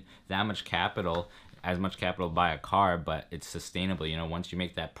don't need that much capital, as much capital to buy a car, but it's sustainable. Once you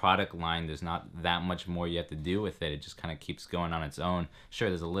make that product line, there's not that much more you have to do with it. It just kind of keeps going on its own. Sure,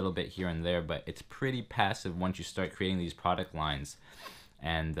 there's a little bit here and there, but it's pretty passive once you start creating these product lines.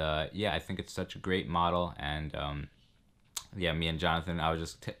 And yeah, I think it's such a great model. And yeah, me and Jonathan, I was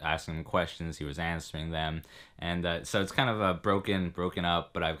just asking him questions, he was answering them, and so it's kind of broken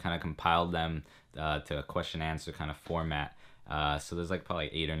up, but I've kind of compiled them to a question answer kind of format. So there's like probably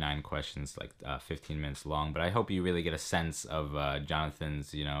 8 or 9 questions, like 15 minutes long. But I hope you really get a sense of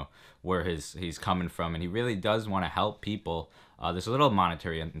Jonathan's, where he's coming from, and he really does want to help people. There's a little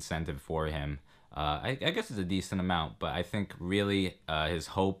monetary incentive for him. I guess it's a decent amount, but I think really his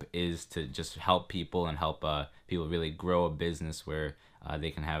hope is to just help people and help people really grow a business where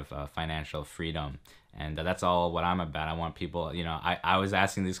they can have financial freedom. And that's all what I'm about. I want people, I was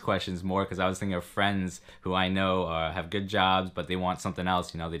asking these questions more because I was thinking of friends who I know have good jobs, but they want something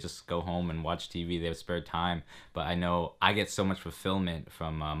else. They just go home and watch TV. They have spare time. But I know I get so much fulfillment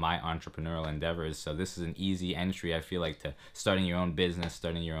from my entrepreneurial endeavors. So this is an easy entry, I feel like, to starting your own business,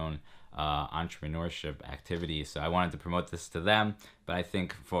 starting your own entrepreneurship activity. So I wanted to promote this to them, but I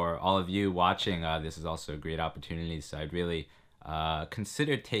think for all of you watching, this is also a great opportunity. So I'd really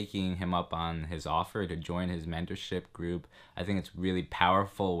consider taking him up on his offer to join his mentorship group. I think it's really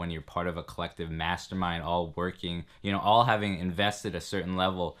powerful when you're part of a collective mastermind, all working, all having invested a certain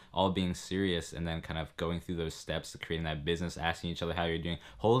level, all being serious, and then kind of going through those steps to creating that business, asking each other how you're doing,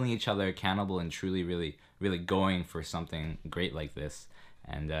 holding each other accountable, and truly really going for something great like this.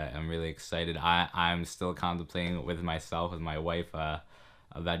 And I'm really excited. I'm still contemplating with myself, with my wife,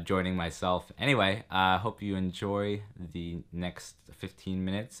 about joining myself. Anyway, I hope you enjoy the next 15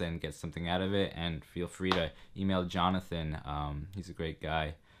 minutes and get something out of it. And feel free to email Jonathan. He's a great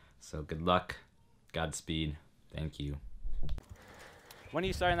guy. So good luck. Godspeed. Thank you. When are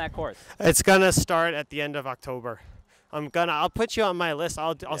you starting that course? It's gonna start at the end of October. I'll put you on my list.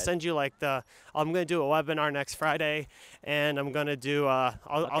 I'll send you like I'm gonna do a webinar next Friday, and I'm gonna do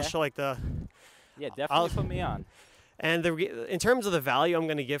I'll show like the. Yeah, definitely put me on. And in terms of the value I'm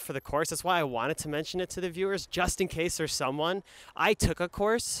going to give for the course, that's why I wanted to mention it to the viewers, just in case there's someone. I took a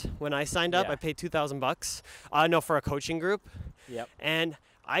course when I signed up. I paid $2,000. For a coaching group. Yep. And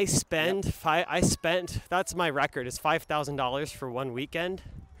I spent that's my record, is $5,000 for one weekend.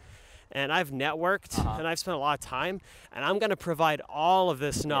 And I've networked and I've spent a lot of time, and I'm going to provide all of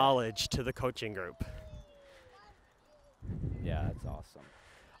this knowledge to the coaching group. Yeah, that's awesome.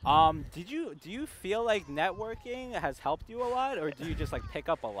 Do you feel like networking has helped you a lot, or do you just like pick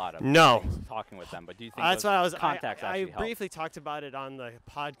up a lot of things talking with them? But do you think that's what I was? Contacts I help? Briefly talked about it on the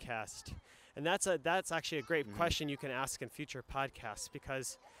podcast, and that's actually a great question you can ask in future podcasts,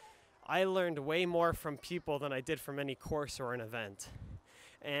 because I learned way more from people than I did from any course or an event,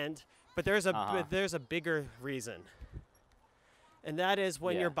 but there's a bigger reason, and that is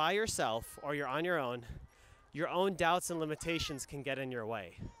when you're by yourself or you're on your own doubts and limitations can get in your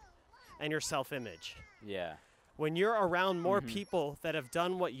way, and your self-image. Yeah. When you're around more people that have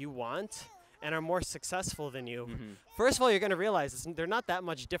done what you want and are more successful than you, first of all, you're going to realize they're not that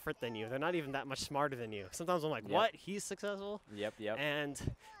much different than you. They're not even that much smarter than you. Sometimes I'm like, what? He's successful? Yep. And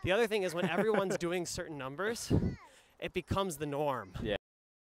the other thing is, when everyone's doing certain numbers, it becomes the norm. Yeah.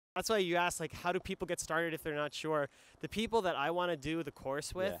 That's why you ask, like, how do people get started if they're not sure? The people that I want to do the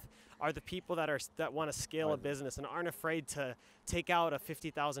course with are the people that want to scale a business and aren't afraid to take out a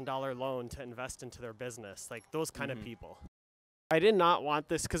 $50,000 loan to invest into their business, like those kind of people. I did not want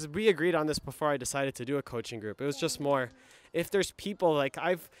this, because we agreed on this before I decided to do a coaching group. It was just more, if there's people, like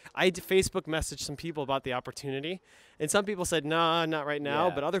I Facebook messaged some people about the opportunity, and some people said, nah, not right now,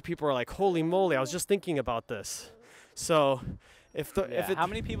 but other people were like, holy moly, I was just thinking about this. So If the if it, How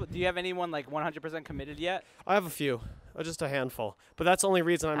many people? Do you have anyone like 100% committed yet? I have a few, just a handful, but that's the only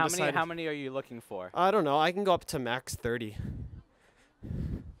reason I'm deciding. How many are you looking for? I don't know. I can go up to max 30.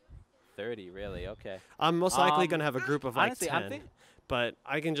 30, really? Okay. I'm most likely gonna have a group of like honestly, 10, but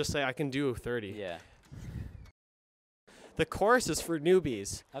I can just say I can do 30. Yeah. The course is for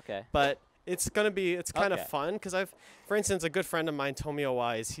newbies, Okay. but it's kind of Okay. fun because for instance, a good friend of mine told me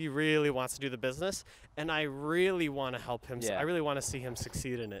he really wants to do the business, and I really want to help him. Yeah. I really want to see him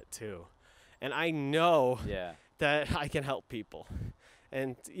succeed in it too, and I know Yeah. that I can help people.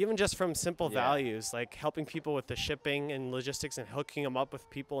 And even just from simple Yeah. values, like helping people with the shipping and logistics and hooking them up with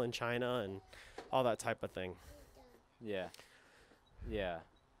people in China and all that type of thing. Yeah. Yeah.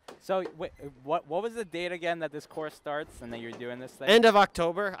 So wait, what was the date again that this course starts and that you're doing this thing? End of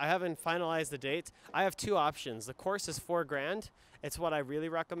October. I haven't finalized the date. I have two options. The course is $4,000. It's what I really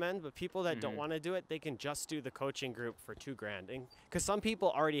recommend, but people that don't want to do it, they can just do the coaching group for $2,000. Because some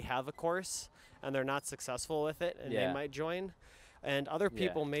people already have a course and they're not successful with it, and they might join. And other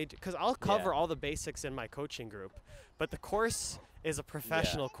people because I'll cover all the basics in my coaching group, but the course is a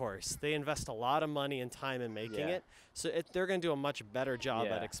professional course. They invest a lot of money and time in making it, so they're going to do a much better job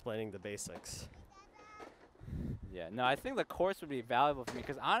at explaining the basics. Yeah, no, I think the course would be valuable for me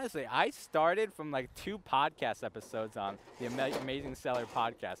because honestly, I started from like 2 podcast episodes on the Amazing Seller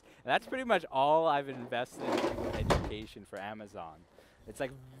podcast, and that's pretty much all I've invested in education for Amazon. It's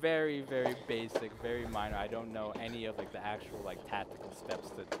like very, very basic, very minor. I don't know any of like the actual like tactical steps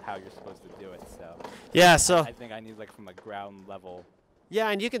to how you're supposed to do it. So yeah, so I think I need like from a ground level. Yeah,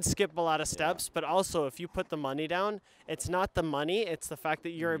 and you can skip a lot of steps, but also if you put the money down, it's not the money, it's the fact that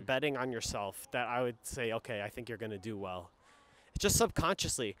you're betting on yourself that I would say, okay, I think you're going to do well. Just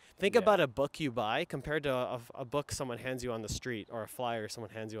subconsciously. Think about a book you buy compared to a book someone hands you on the street or a flyer someone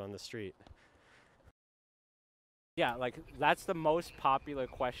hands you on the street. Yeah, like that's the most popular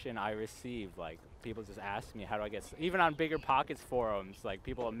question I receive. Like people just ask me, how do I get, even on Bigger Pockets forums, like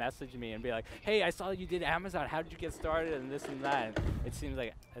people will message me and be like, hey, I saw you did Amazon. How did you get started and this and that? And it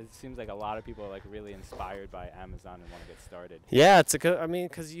seems like a lot of people are like really inspired by Amazon and want to get started. Yeah, it's a good, I mean,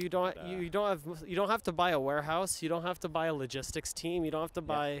 because you don't have to buy a warehouse. You don't have to buy a logistics team. You don't have to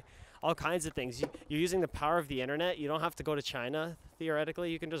buy all kinds of things. You're using the power of the internet. You don't have to go to China.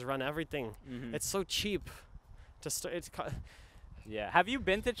 Theoretically, you can just run everything. It's so cheap. Yeah. Have you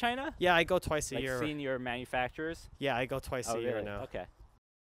been to China? Yeah, I go twice a like year. Seen your manufacturers? Yeah, I go twice a year now. Okay.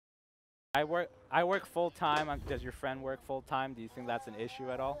 I work full time. Does your friend work full time? Do you think that's an issue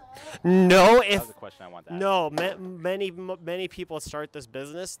at all? No, that was a question I wanted to ask. No, many people start this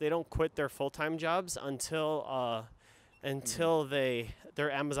business. They don't quit their full-time jobs until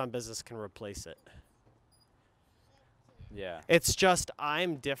their Amazon business can replace it. Yeah. It's just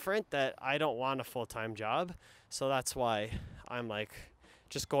I'm different that I don't want a full-time job, so that's why I'm like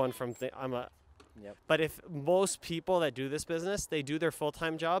just going from But if most people that do this business, they do their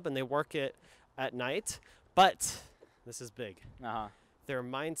full-time job and they work it at night, but this is big. Their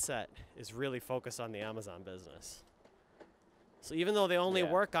mindset is really focused on the Amazon business. So even though they only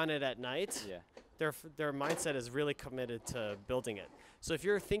work on it at night, their mindset is really committed to building it. So if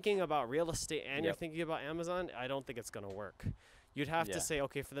you're thinking about real estate and you're thinking about Amazon, I don't think it's going to work. You'd have to say,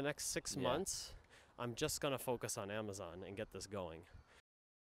 okay, for the next 6 months, I'm just going to focus on Amazon and get this going.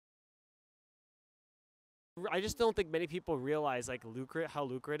 I just don't think many people realize like how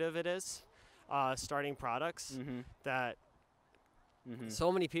lucrative it is starting products that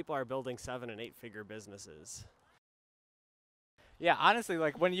so many people are building 7- and 8-figure businesses. Yeah, honestly,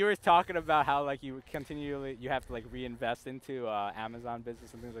 like when you were talking about how like you have to like reinvest into Amazon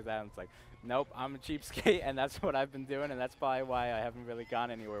business and things like that, and it's like, nope, I'm a cheapskate, and that's what I've been doing, and that's probably why I haven't really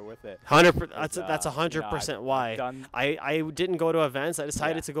gone anywhere with it. That's 100% why. I didn't go to events. I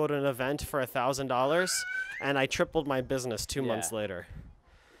decided to go to an event for $1,000, and I tripled my business 2 months later.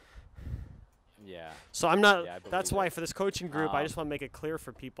 Yeah. So I'm not, that's why for this coaching group, I just want to make it clear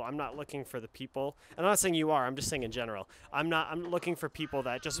for people. I'm not looking for the people, and I'm not saying you are, I'm just saying in general. I'm looking for people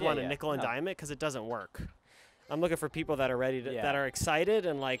that just want to nickel and dime it because it doesn't work. I'm looking for people that are ready to, that are excited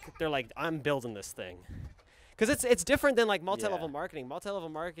and like, they're like, I'm building this thing. Because it's different than like multi-level marketing. Multi-level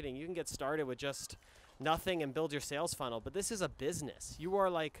marketing, you can get started with just nothing and build your sales funnel, but this is a business. You are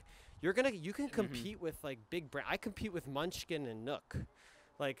like, you can compete with like big brand. I compete with Munchkin and Nook.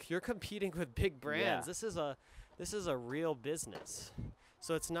 Like you're competing with big brands. This is a real business.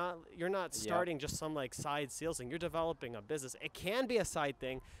 So it's not, you're not starting just some like side sales thing. You're developing a business. It can be a side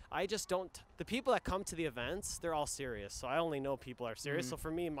thing. I just don't, the people that come to the events, they're all serious. So I only know people are serious. So for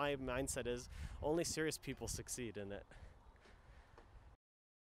me, my mindset is only serious people succeed in it.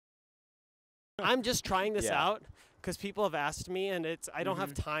 I'm just trying this out because people have asked me, and I don't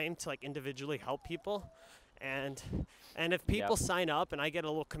have Mm-hmm. time to like individually help people, and if people sign up and I get a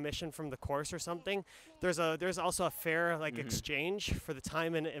little commission from the course or something, there's also a fair like exchange for the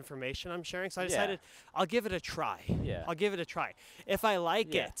time and information I'm sharing. So I decided I'll give it a try. Yeah. I'll give it a try. If I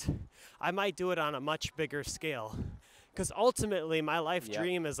like Yeah. it, I might do it on a much bigger scale, because ultimately my life Yep.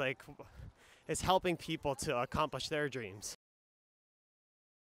 dream is helping people to accomplish their dreams.